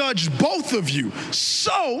 judge both of you.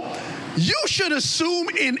 So you should assume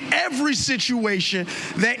in every situation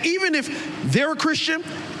that even if they're a Christian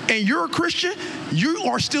and you're a Christian, you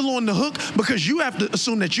are still on the hook, because you have to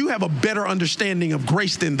assume that you have a better understanding of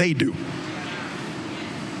grace than they do.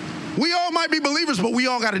 We all might be believers, but we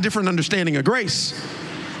all got a different understanding of grace.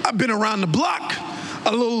 I've been around the block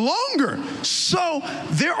a little longer. So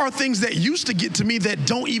there are things that used to get to me that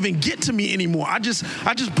don't even get to me anymore. I just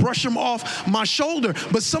brush them off my shoulder.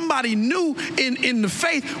 But somebody new in the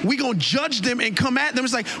faith, we gonna judge them and come at them.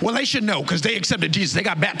 It's like, well, they should know because they accepted Jesus. They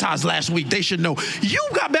got baptized last week. They should know. You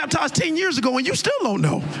got baptized 10 years ago and you still don't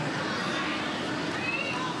know.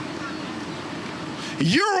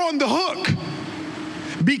 You're on the hook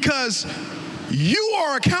because you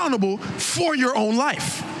are accountable for your own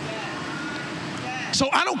life. So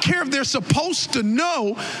I don't care if they're supposed to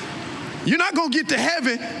know. You're not going to get to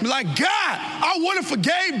heaven be like, God, I would have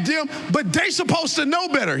forgave them, but they supposed to know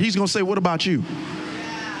better. He's going to say, what about you?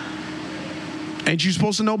 Ain't you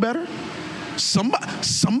supposed to know better?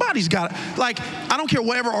 Somebody's got to, like, I don't care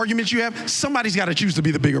whatever arguments you have, somebody's got to choose to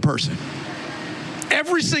be the bigger person.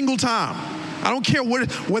 Every single time. I don't care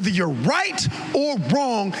whether you're right or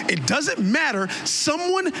wrong. It doesn't matter.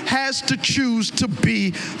 Someone has to choose to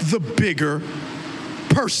be the bigger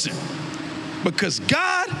person, because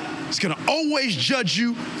God is going to always judge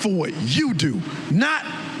you for what you do, not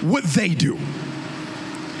what they do.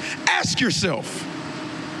 Ask yourself,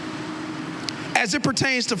 as it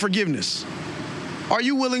pertains to forgiveness, are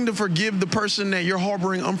you willing to forgive the person that you're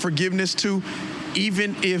harboring unforgiveness to,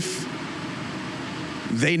 even if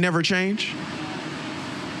they never change?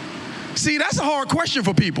 See, that's a hard question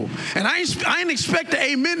for people. And I ain't expect the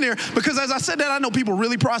amen there, because as I said that, I know people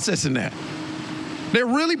really processing that. They're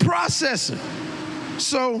really processing.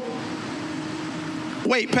 So,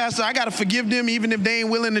 wait, Pastor, I got to forgive them even if they ain't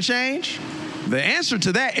willing to change? The answer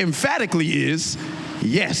to that emphatically is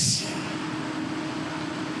yes.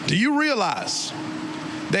 Do you realize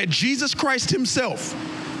that Jesus Christ himself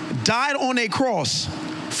died on a cross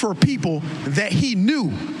for people that he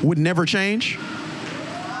knew would never change?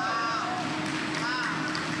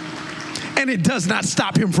 And it does not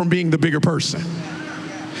stop him from being the bigger person.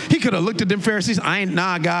 He could have looked at them Pharisees.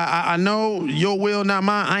 God, I know your will, not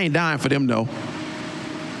mine. I ain't dying for them, though.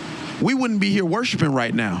 We wouldn't be here worshiping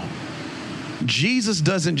right now. Jesus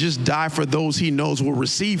doesn't just die for those he knows will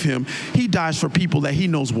receive him. He dies for people that he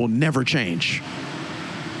knows will never change.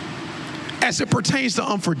 As it pertains to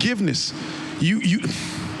unforgiveness,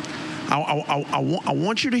 I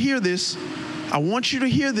want you to hear this. I want you to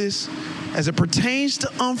hear this. As it pertains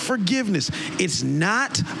to unforgiveness, it's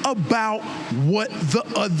not about what the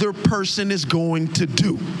other person is going to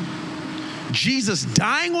do. Jesus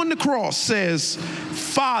dying on the cross says,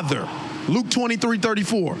 Father, Luke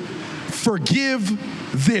 23:34,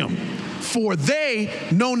 forgive them, for they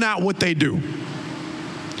know not what they do.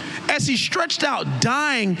 As he stretched out,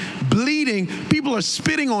 dying, bleeding, people are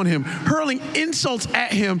spitting on him, hurling insults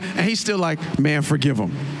at him, and he's still like, man, forgive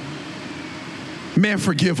them. Man,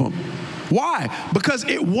 forgive them. Why? Because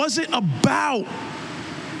it wasn't about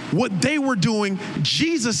what they were doing.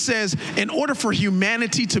 Jesus says, in order for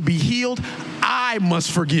humanity to be healed, I must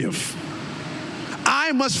forgive.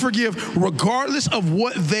 I must forgive regardless of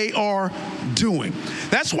what they are doing.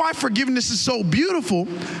 That's why forgiveness is so beautiful,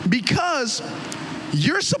 because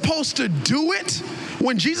you're supposed to do it.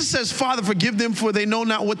 When Jesus says, Father, forgive them, for they know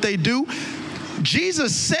not what they do,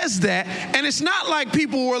 Jesus says that, and it's not like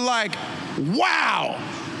people were like, wow,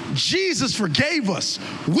 Jesus forgave us.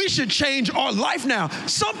 We should change our life now.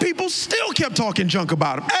 Some people still kept talking junk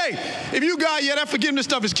about him. Hey, if you God, that forgiveness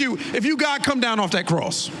stuff is cute. If you God, come down off that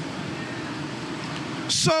cross.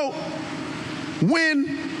 So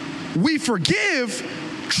when we forgive,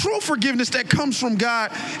 true forgiveness that comes from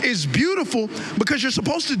God is beautiful, because you're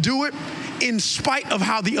supposed to do it in spite of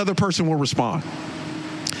how the other person will respond.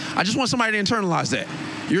 I just want somebody to internalize that.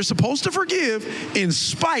 You're supposed to forgive in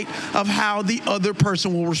spite of how the other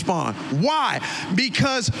person will respond. Why?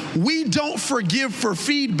 Because we don't forgive for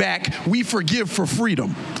feedback, we forgive for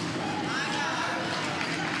freedom.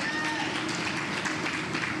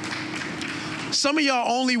 Some of y'all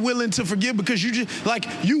only willing to forgive because you just like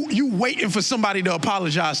you waiting for somebody to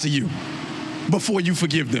apologize to you before you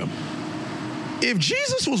forgive them. If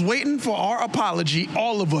Jesus was waiting for our apology,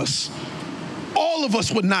 all of us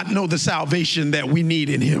would not know the salvation that we need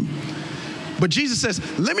in him. But Jesus says,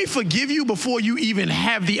 let me forgive you before you even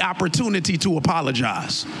have the opportunity to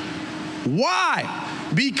apologize. Why?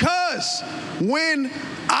 Because when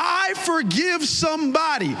I forgive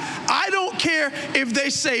somebody, I don't care if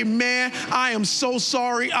they say, man, I am so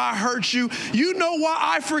sorry I hurt you. You know why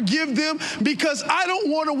I forgive them? Because I don't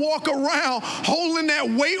want to walk around holding that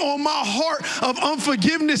weight on my heart of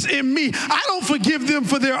unforgiveness in me. I don't forgive them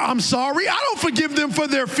for their I'm sorry. I don't forgive them for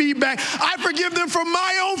their feedback. I forgive them for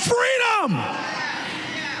my own freedom.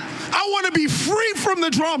 I want to be free from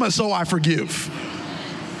the drama, so I forgive.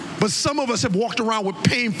 But some of us have walked around with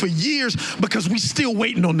pain for years because we still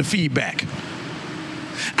waiting on the feedback.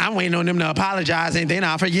 I'm waiting on them to apologize and then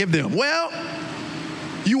I'll forgive them. Well,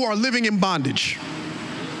 you are living in bondage.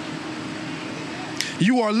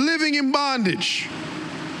 You are living in bondage.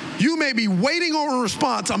 You may be waiting on a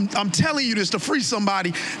response. I'm telling you this to free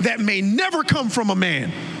somebody that may never come from a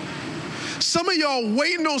man. Some of y'all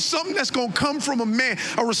waiting on something that's going to come from a man,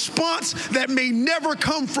 a response that may never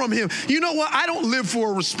come from him. You know what? I don't live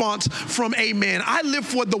for a response from a man. I live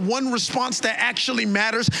for the one response that actually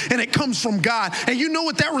matters, and it comes from God. And you know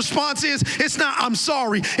what that response is? It's not, I'm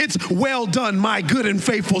sorry. It's, well done, my good and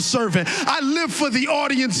faithful servant. I live for the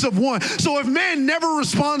audience of one. So if man never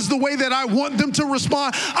responds the way that I want them to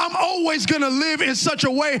respond, I'm always going to live in such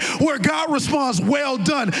a way where God responds, well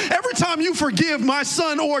done. Every time you forgive my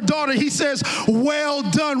son or daughter, he says, well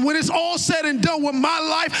done. When it's all said and done with my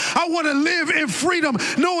life, I want to live in freedom,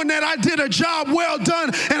 knowing that I did a job well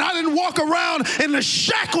done, and I didn't walk around in the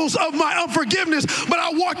shackles of my unforgiveness, but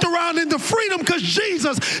I walked around in the freedom because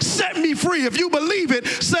Jesus set me free. If you believe it,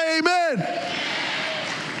 say amen.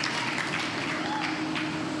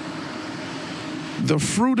 The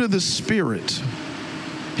fruit of the Spirit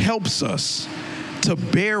helps us to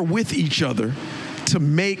bear with each other to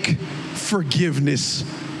make forgiveness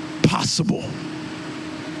possible.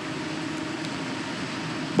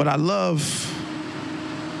 But I love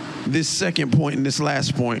this second point and this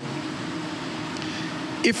last point.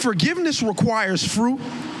 If forgiveness requires fruit,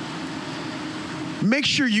 make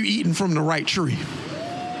sure you're eating from the right tree.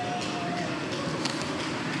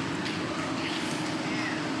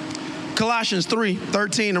 Colossians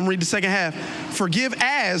 3:13, I'm reading the second half. Forgive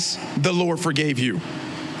as the Lord forgave you.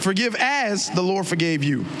 Forgive as the Lord forgave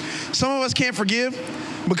you. Some of us can't forgive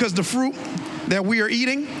because the fruit that we are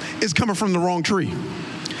eating is coming from the wrong tree.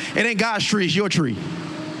 It ain't God's tree, it's your tree.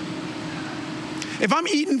 If I'm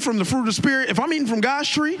eating from the fruit of the Spirit, if I'm eating from God's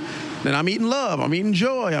tree, then I'm eating love, I'm eating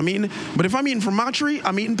joy, but if I'm eating from my tree,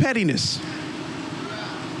 I'm eating pettiness.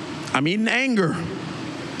 I'm eating anger.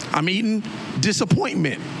 I'm eating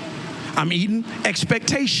disappointment. I'm eating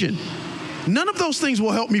expectation. None of those things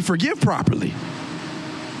will help me forgive properly.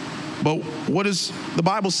 But what does the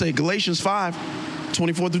Bible say? Galatians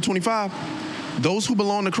 5:24-25. Those who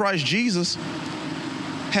belong to Christ Jesus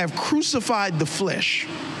have crucified the flesh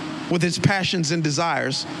with its passions and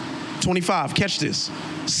desires. 25, catch this.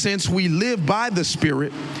 Since we live by the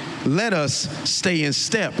Spirit, let us stay in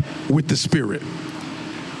step with the Spirit.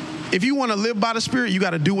 If you want to live by the Spirit, you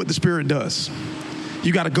got to do what the Spirit does.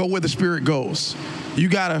 You got to go where the Spirit goes. You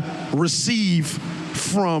got to receive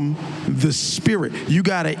from the Spirit. You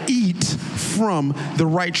got to eat from the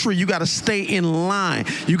right tree. You got to stay in line.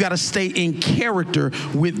 You got to stay in character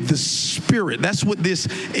with the Spirit. That's what this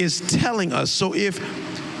is telling us. So if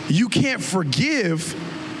you can't forgive,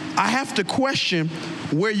 I have to question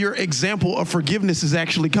where your example of forgiveness is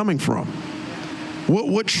actually coming from.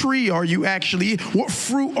 What tree are you actually eating? What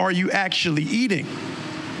fruit are you actually eating?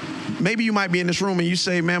 Maybe you might be in this room and you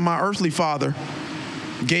say, man, my earthly father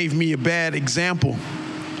gave me a bad example.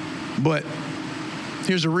 But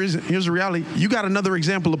here's the reason. Here's the reality. You got another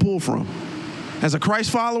example to pull from. As a Christ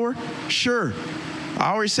follower, sure.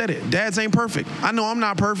 I already said it. Dads ain't perfect. I know I'm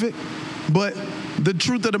not perfect. But the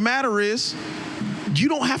truth of the matter is, you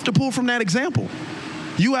don't have to pull from that example.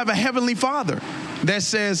 You have a heavenly Father that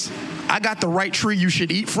says, I got the right tree you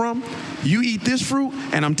should eat from. You eat this fruit,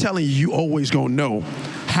 and I'm telling you, you always gonna know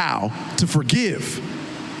how to forgive.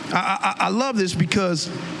 I love this because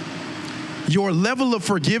your level of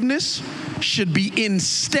forgiveness should be in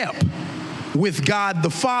step with God the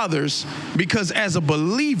Father's, because as a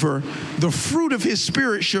believer, the fruit of His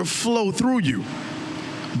Spirit should flow through you.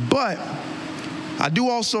 But I do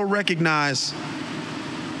also recognize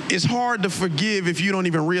it's hard to forgive if you don't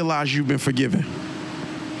even realize you've been forgiven.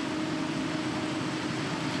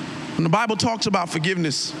 When the Bible talks about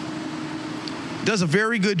forgiveness, it does a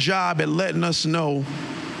very good job at letting us know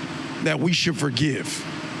that we should forgive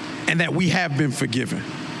and that we have been forgiven.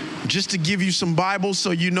 Just to give you some Bible so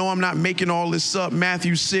you know I'm not making all this up,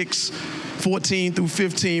 Matthew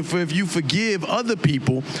 6:14-15, for if you forgive other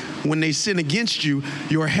people when they sin against you,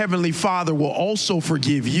 your heavenly Father will also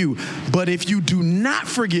forgive you. But if you do not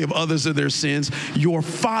forgive others of their sins, your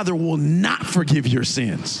Father will not forgive your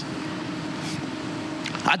sins.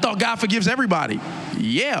 I thought God forgives everybody.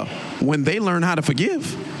 Yeah, when they learn how to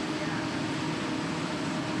forgive.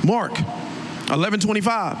 Mark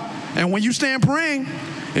 11:25. And when you stand praying,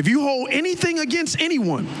 if you hold anything against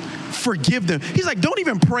anyone, forgive them. He's like, don't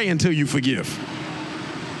even pray until you forgive.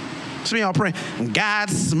 Some of y'all praying, God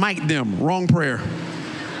smite them. Wrong prayer.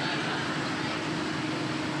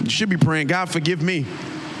 You should be praying, God forgive me.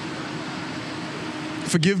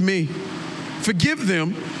 Forgive me. Forgive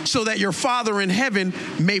them so that your Father in heaven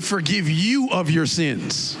may forgive you of your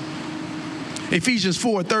sins. Ephesians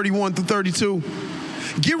 4:31-32.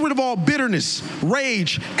 Get rid of all bitterness,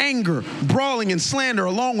 rage, anger, brawling, and slander,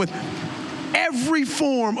 along with every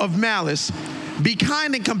form of malice. Be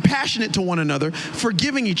kind and compassionate to one another,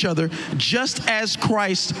 forgiving each other, just as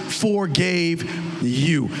Christ forgave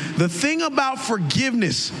you. The thing about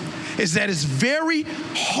forgiveness is that it's very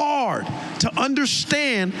hard to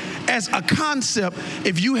understand as a concept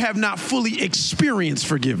if you have not fully experienced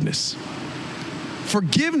forgiveness.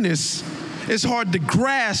 Forgiveness is hard to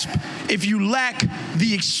grasp if you lack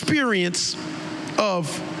the experience of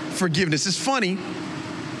forgiveness. It's funny.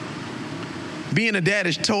 Being a dad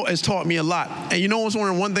has taught me a lot. And you know what's one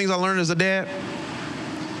of the things I learned as a dad?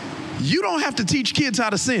 You don't have to teach kids how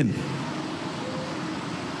to sin.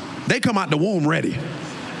 They come out the womb ready.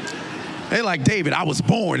 They like, David, I was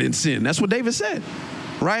born in sin. That's what David said,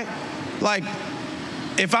 right? Like,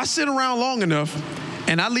 if I sit around long enough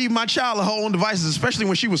and I leave my child to her own devices, especially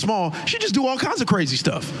when she was small, she just do all kinds of crazy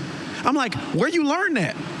stuff. I'm like, where you learn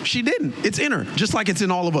that? She didn't. It's in her, just like it's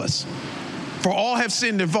in all of us. For all have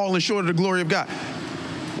sinned and fallen short of the glory of God.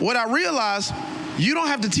 What I realized, you don't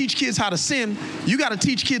have to teach kids how to sin. You got to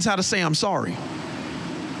teach kids how to say, I'm sorry.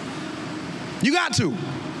 You got to.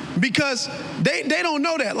 because they don't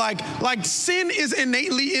know that. Like sin is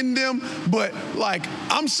innately in them, but like,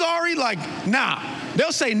 I'm sorry, like, nah.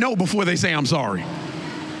 They'll say no before they say I'm sorry.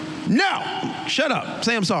 No, shut up,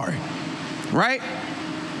 say I'm sorry, right?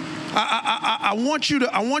 I want you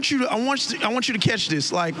to catch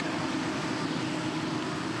this. Like,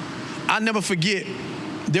 I never forget,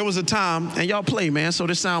 there was a time, and y'all play, man, so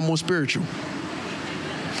this sound more spiritual.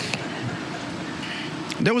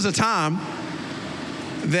 There was a time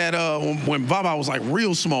that when Baba was like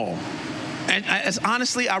real small, and as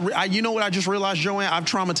honestly, I you know what I just realized, Joanne? I've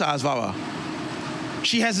traumatized Baba.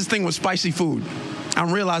 She has this thing with spicy food. I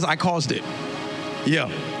realized I caused it. Yeah,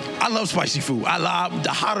 I love spicy food. I love, the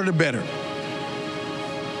hotter the better.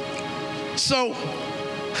 So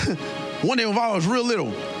one day when Baba was real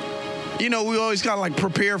little, you know, we always gotta like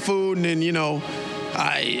prepare food, and then, you know,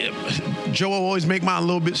 Joe will always make mine a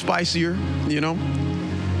little bit spicier, you know.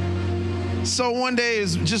 So one day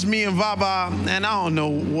it's just me and Baba, and I don't know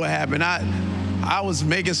what happened. I was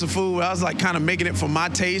making some food. I was like kind of making it for my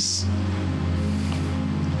taste.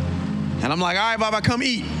 And I'm like, all right, Baba, come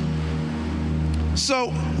eat.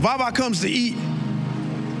 So Baba comes to eat,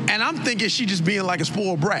 and I'm thinking she just being like a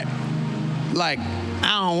spoiled brat. Like,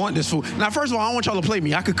 I don't want this food. Now, first of all, I don't want y'all to play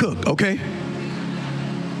me. I could cook, okay?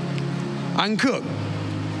 I can cook.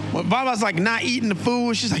 But Baba's like not eating the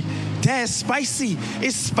food. She's like, Dad, it's spicy.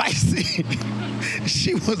 It's spicy.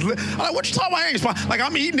 She was I'm like, what you talking about? It ain't spicy. Like,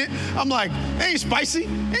 I'm eating it. I'm like, it ain't spicy.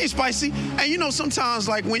 It ain't spicy. And you know, sometimes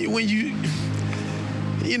like when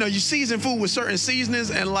you know, you season food with certain seasonings,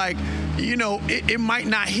 and like, you know, it might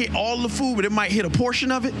not hit all the food, but it might hit a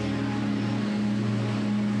portion of it.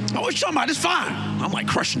 Oh, what you talking about? It's fine. I'm like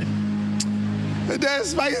crushing it. That's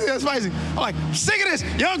spicy, that's spicy. I'm like, sick of this.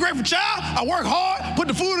 You're an ungrateful child. I work hard, put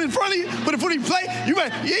the food in front of you, put the food in your plate. You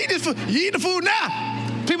eat this food. You eat the food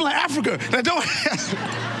now. People in Africa that don't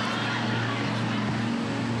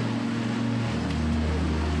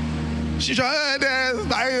She tried, I'm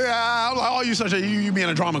like, oh, you being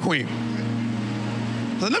a drama queen.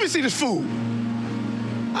 So let me see this food.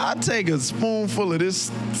 I take a spoonful of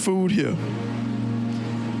this food here.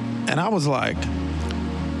 And I was like,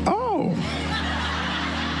 oh,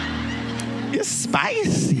 it's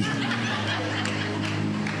spicy.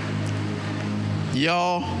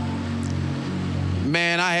 Y'all,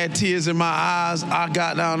 man, I had tears in my eyes. I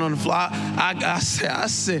got down on the floor. I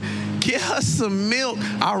said, get her some milk.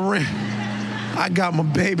 I ran. I got my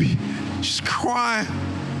baby. She's crying.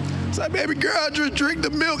 I said, baby girl, just drink the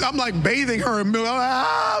milk. I'm like bathing her in milk. I'm like,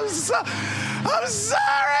 oh, I'm sorry.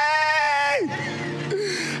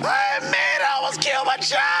 I admit I almost killed my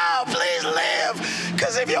child. Please live.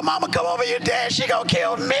 Because if your mama come over your dad, she gonna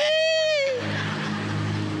kill me.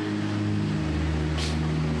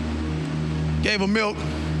 Gave her milk.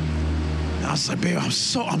 And I was like, baby, I'm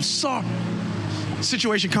sorry.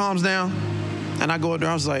 Situation calms down. And I go up there,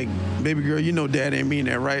 I was like, baby girl, you know dad ain't mean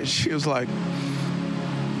that, right? She was like,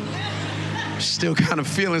 still kind of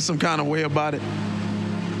feeling some kind of way about it.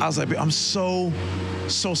 I was like, I'm so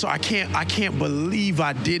sorry. I can't believe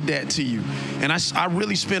I did that to you. And I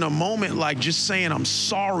really spent a moment like just saying I'm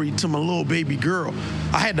sorry to my little baby girl.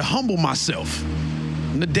 I had to humble myself.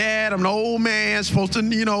 I'm the dad, I'm the old man, supposed to,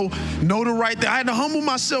 you know the right thing. I had to humble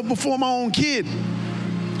myself before my own kid.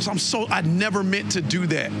 So I never meant to do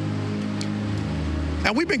that.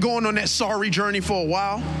 And we've been going on that sorry journey for a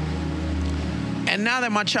while. And now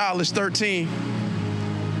that my child is 13,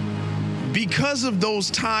 because of those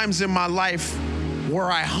times in my life where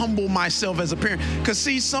I humble myself as a parent, because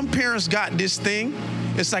see, some parents got this thing.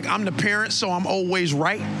 It's like, I'm the parent, so I'm always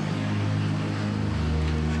right.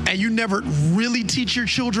 And you never really teach your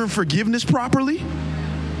children forgiveness properly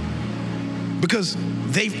because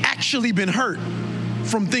they've actually been hurt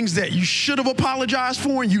from things that you should have apologized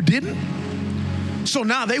for and you didn't. So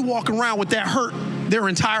now they walk around with that hurt their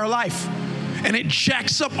entire life, and it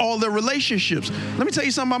jacks up all their relationships. Let me tell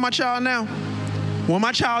you something about my child now. When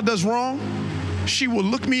my child does wrong, she will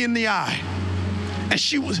look me in the eye, and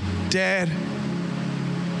she was, Dad,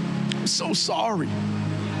 I'm so sorry.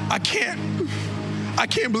 I can't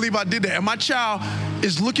believe I did that. And my child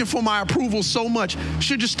is looking for my approval so much,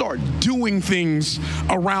 she'll just start doing things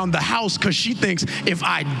around the house because she thinks if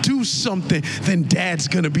I do something, then Dad's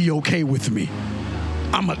gonna be okay with me.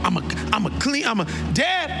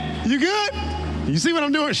 Dad, you good? You see what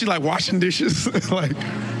I'm doing? She's like washing dishes. Like,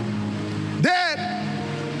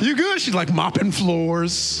 Dad, you good? She's like mopping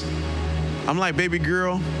floors. I'm like, baby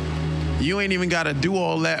girl, you ain't even gotta do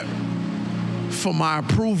all that for my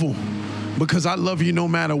approval because I love you no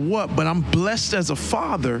matter what, but I'm blessed as a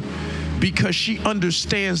father because she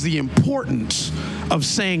understands the importance of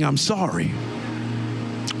saying I'm sorry.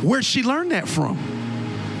 Where'd she learn that from?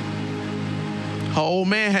 Her old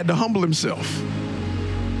man had to humble himself.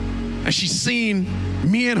 And she's seen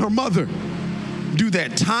me and her mother do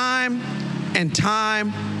that time and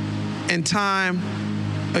time and time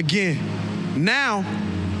again. Now,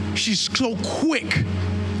 she's so quick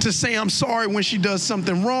to say I'm sorry when she does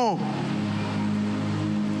something wrong.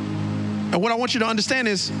 And what I want you to understand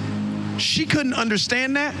is she couldn't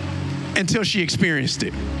understand that until she experienced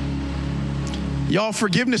it. Y'all,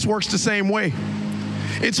 forgiveness works the same way.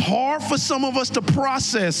 It's hard for some of us to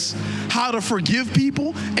process how to forgive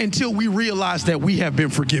people until we realize that we have been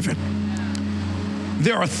forgiven.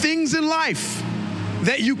 There are things in life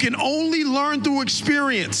that you can only learn through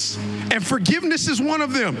experience, and forgiveness is one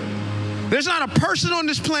of them. There's not a person on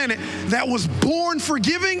this planet that was born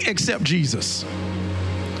forgiving except Jesus.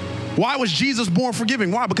 Why was Jesus born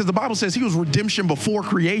forgiving? Why? Because the Bible says he was redemption before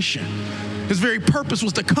creation. His very purpose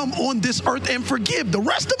was to come on this earth and forgive. The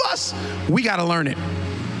rest of us, we got to learn it.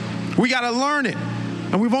 We got to learn it.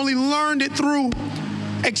 And we've only learned it through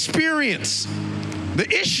experience. The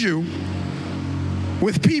issue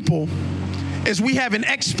with people is we have an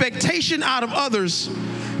expectation out of others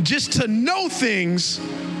just to know things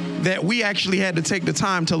that we actually had to take the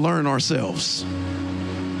time to learn ourselves.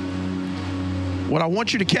 What I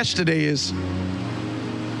want you to catch today is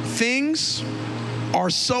things are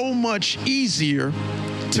so much easier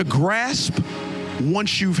to grasp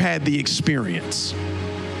once you've had the experience.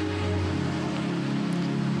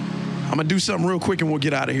 I'm going to do something real quick and we'll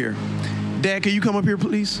get out of here. Dad, can you come up here,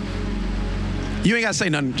 please? You ain't got to say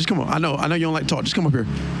nothing. Just come on. I know you don't like to talk. Just come up here.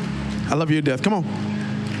 I love you to death. Come on.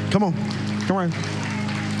 Come on. Come on.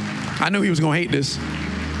 I knew he was going to hate this.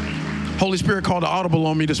 Holy Spirit called an audible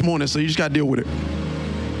on me this morning, so you just got to deal with it.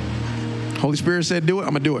 Holy Spirit said do it,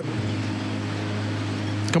 I'm going to do it.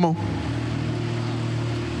 Come on.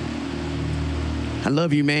 I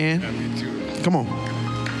love you, man. Love you too. Come on.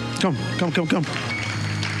 Come.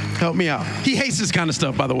 Help me out. He hates this kind of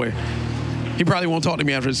stuff, by the way. He probably won't talk to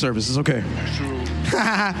me after the service. It's okay. That's true.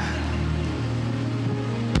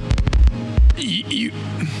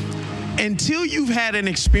 Until you've had an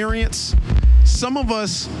experience, some of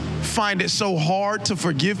us find it so hard to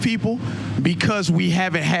forgive people because we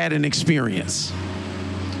haven't had an experience.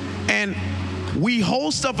 And we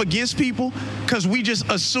hold stuff against people because we just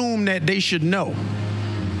assume that they should know.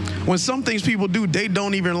 When some things people do, they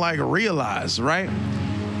don't even realize, right?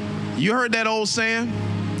 You heard that old saying?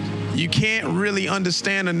 You can't really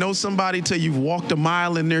understand or know somebody till you've walked a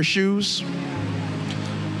mile in their shoes.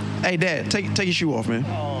 Hey, Dad, take your shoe off, man.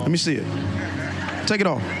 Let me see it. Take it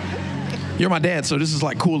off. You're my dad, so this is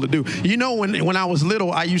cool to do. You know, when I was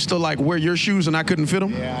little, I used to wear your shoes and I couldn't fit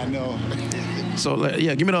them. Yeah, I know. So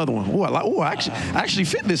yeah, give me the other one. I actually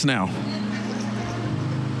fit this now.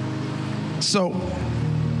 So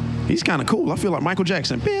he's kind of cool. I feel like Michael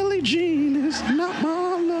Jackson. Billie Jean is not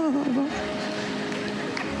my lover.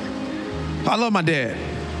 I love my dad.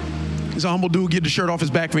 He's a humble dude, get the shirt off his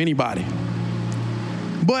back for anybody.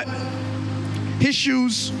 But his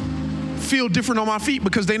shoes feel different on my feet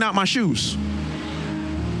because they're not my shoes.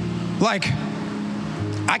 I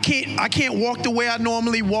can't walk the way I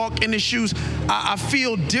normally walk in his shoes. I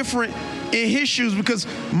feel different in his shoes because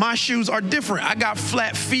my shoes are different. I got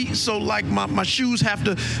flat feet, so my shoes have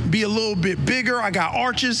to be a little bit bigger. I got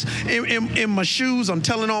arches in my shoes. I'm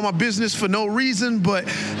telling all my business for no reason, but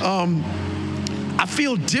I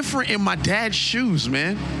feel different in my dad's shoes,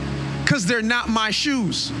 man, because they're not my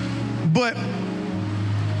shoes. But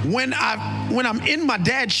when I'm in my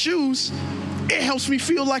dad's shoes, it helps me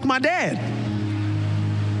feel like my dad,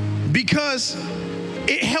 because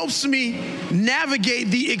it helps me navigate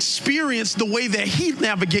the experience the way that he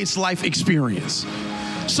navigates life experience.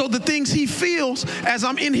 So the things he feels as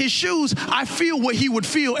I'm in his shoes, I feel what he would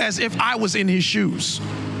feel as if I was in his shoes.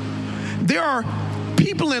 There are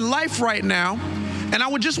people in life right now, and I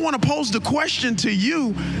would just want to pose the question to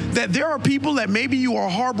you, that there are people that maybe you are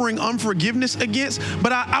harboring unforgiveness against,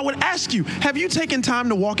 but I would ask you, have you taken time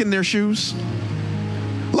to walk in their shoes?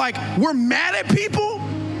 We're mad at people,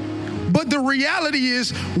 but the reality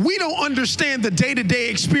is we don't understand the day-to-day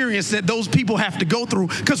experience that those people have to go through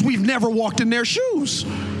because we've never walked in their shoes.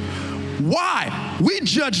 Why? We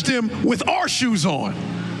judge them with our shoes on.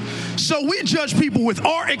 So we judge people with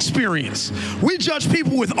our experience. We judge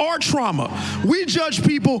people with our trauma. We judge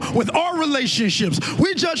people with our relationships.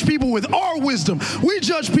 We judge people with our wisdom. We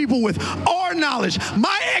judge people with our knowledge.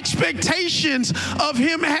 My expectations of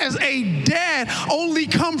him as a dad only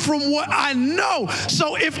come from what I know.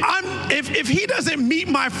 So if he doesn't meet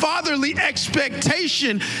my fatherly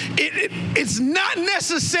expectation, it's not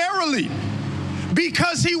necessarily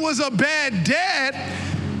because he was a bad dad.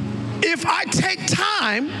 if I take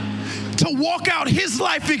time to walk out his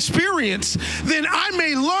life experience, then I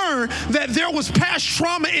may learn that there was past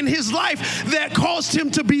trauma in his life that caused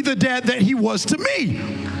him to be the dad that he was to me.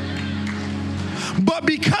 But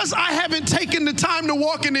because I haven't taken the time to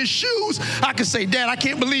walk in his shoes, I can say, Dad, I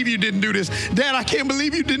can't believe you didn't do this. Dad, I can't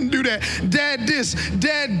believe you didn't do that. Dad, this.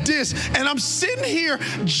 And I'm sitting here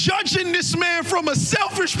judging this man from a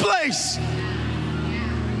selfish place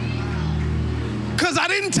because I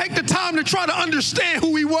didn't take the time to try to understand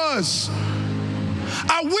who he was.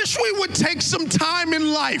 I wish we would take some time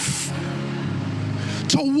in life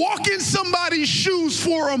to walk in somebody's shoes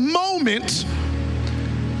for a moment,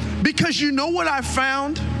 because you know what I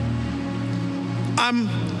found? I'm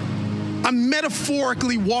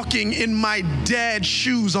metaphorically walking in my dad's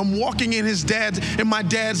shoes. I'm walking in my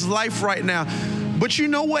dad's life right now. But you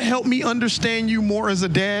know what helped me understand you more as a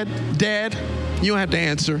dad? Dad, you don't have to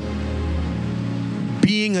answer.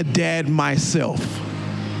 Being a dad myself.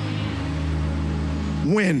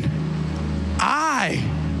 When I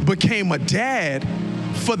became a dad,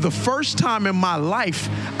 for the first time in my life,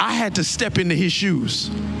 I had to step into his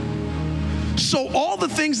shoes. So all the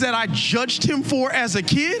things that I judged him for as a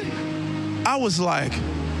kid, I was like,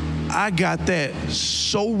 I got that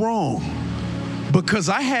so wrong, because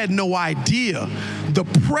I had no idea the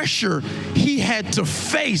pressure he had to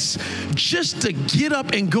face just to get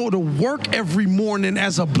up and go to work every morning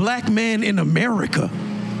as a black man in America.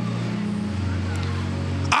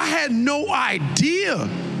 I had no idea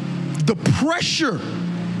the pressure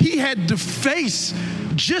he had to face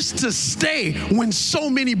just to stay when so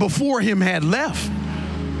many before him had left.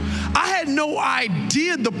 I had no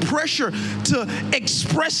idea the pressure to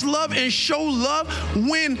express love and show love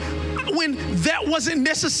when that wasn't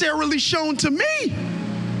necessarily shown to me.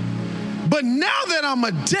 But now that I'm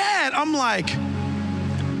a dad, I'm like,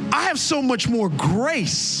 I have so much more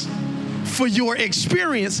grace for your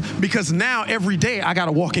experience, because now every day I got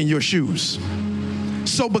to walk in your shoes.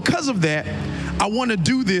 So because of that, I want to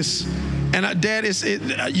do this. And Dad,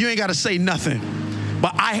 you ain't got to say nothing.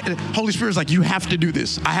 But Holy Spirit's like, you have to do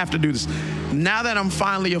this. I have to do this. Now that I'm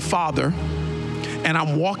finally a father and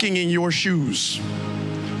I'm walking in your shoes,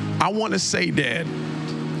 I want to say, Dad,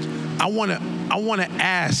 I want to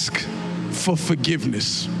ask for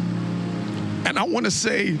forgiveness. And I want to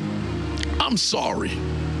say, I'm sorry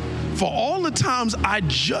for all the times I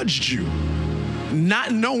judged you,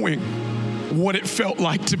 not knowing what it felt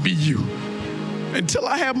like to be you. Until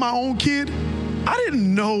I had my own kid, I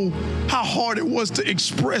didn't know how hard it was to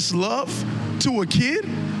express love to a kid.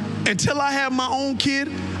 Until I had my own kid,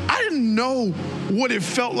 I didn't know what it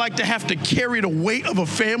felt like to have to carry the weight of a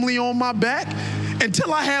family on my back.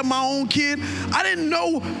 Until I had my own kid, I didn't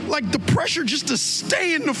know like the pressure just to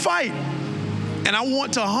stay in the fight. And I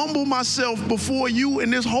want to humble myself before you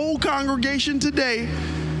and this whole congregation today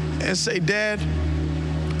and say, Dad,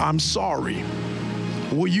 I'm sorry.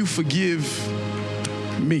 Will you forgive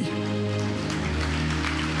me?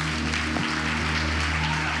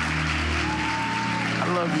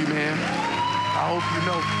 I love you, man. I hope you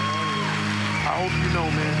know. I hope you know,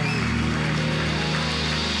 man.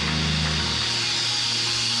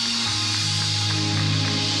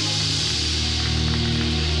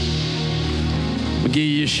 I'm gonna give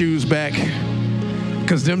you your shoes back,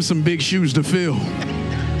 because them some big shoes to fill.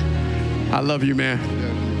 I love you, man.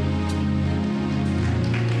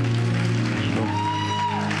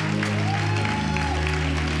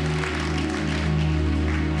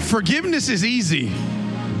 Forgiveness is easy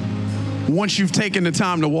once you've taken the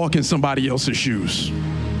time to walk in somebody else's shoes.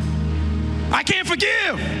 I can't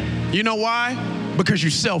forgive. You know why? Because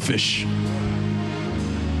you're selfish.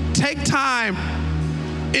 Take time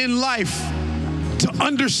in life to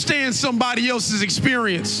understand somebody else's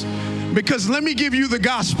experience. Because let me give you the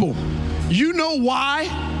gospel. You know why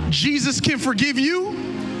Jesus can forgive you?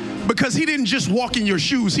 Because he didn't just walk in your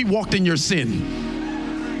shoes, he walked in your sin.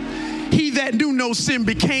 He that knew no sin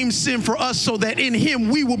became sin for us, so that in him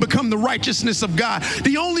we will become the righteousness of God.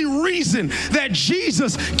 The only reason that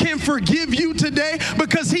Jesus can forgive you today,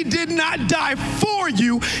 because he did not die for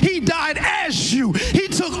you, he died as you. He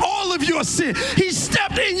took all of your sin. He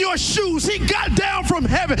stepped in your shoes. He got down from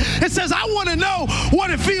heaven and says, I want to know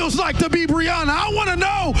what it feels like to be Brianna. I want to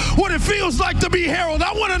know what it feels like to be Harold.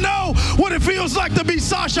 I want to know what it feels like to be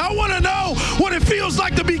Sasha. I want to know what it feels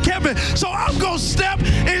like to be Kevin. So I'm going to step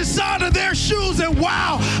inside of their shoes, and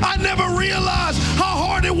wow, I never realized how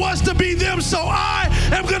hard it was to be them. So I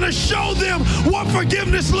am going to show them what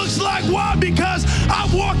forgiveness looks like. Why? Because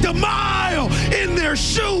I've walked a mile in their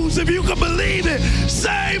shoes. If you can believe it,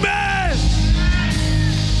 say amen.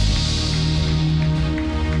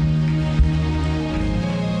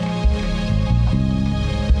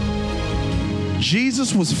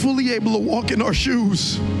 Jesus was fully able to walk in our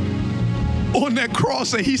shoes on that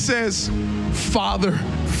cross, and he says, Father,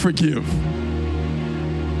 forgive.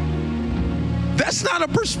 That's not a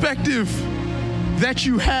perspective that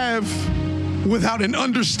you have without an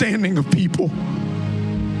understanding of people.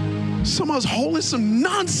 Some of us holding some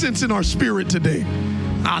nonsense in our spirit today.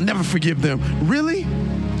 I'll never forgive them. Really?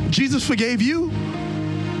 Jesus forgave you?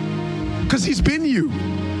 Because he's been you.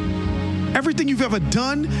 Everything you've ever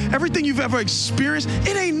done, everything you've ever experienced,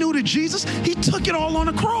 it ain't new to Jesus. He took it all on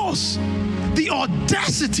the cross. The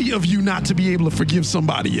audacity of you not to be able to forgive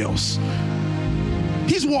somebody else.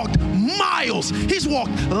 He's walked miles. He's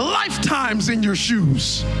walked lifetimes in your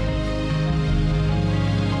shoes.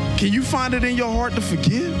 Can you find it in your heart to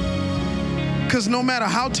forgive? Because no matter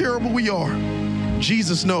how terrible we are,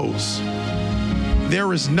 Jesus knows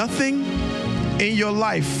there is nothing in your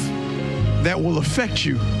life that will affect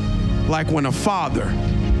you like when a father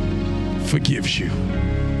forgives you.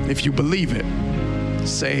 If you believe it,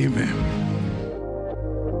 say amen.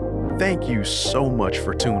 Thank you so much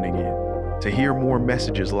for tuning in. To hear more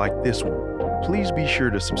messages like this one, please be sure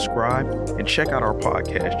to subscribe and check out our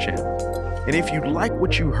podcast channel. And if you like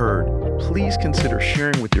what you heard, please consider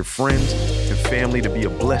sharing with your friends and family to be a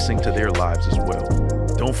blessing to their lives as well.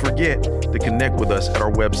 Don't forget to connect with us at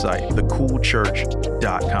our website,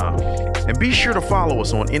 thecoolchurch.com. And be sure to follow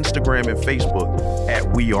us on Instagram and Facebook at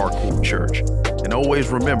We Are Cool Church. And always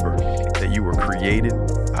remember that you were created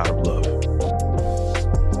out of love.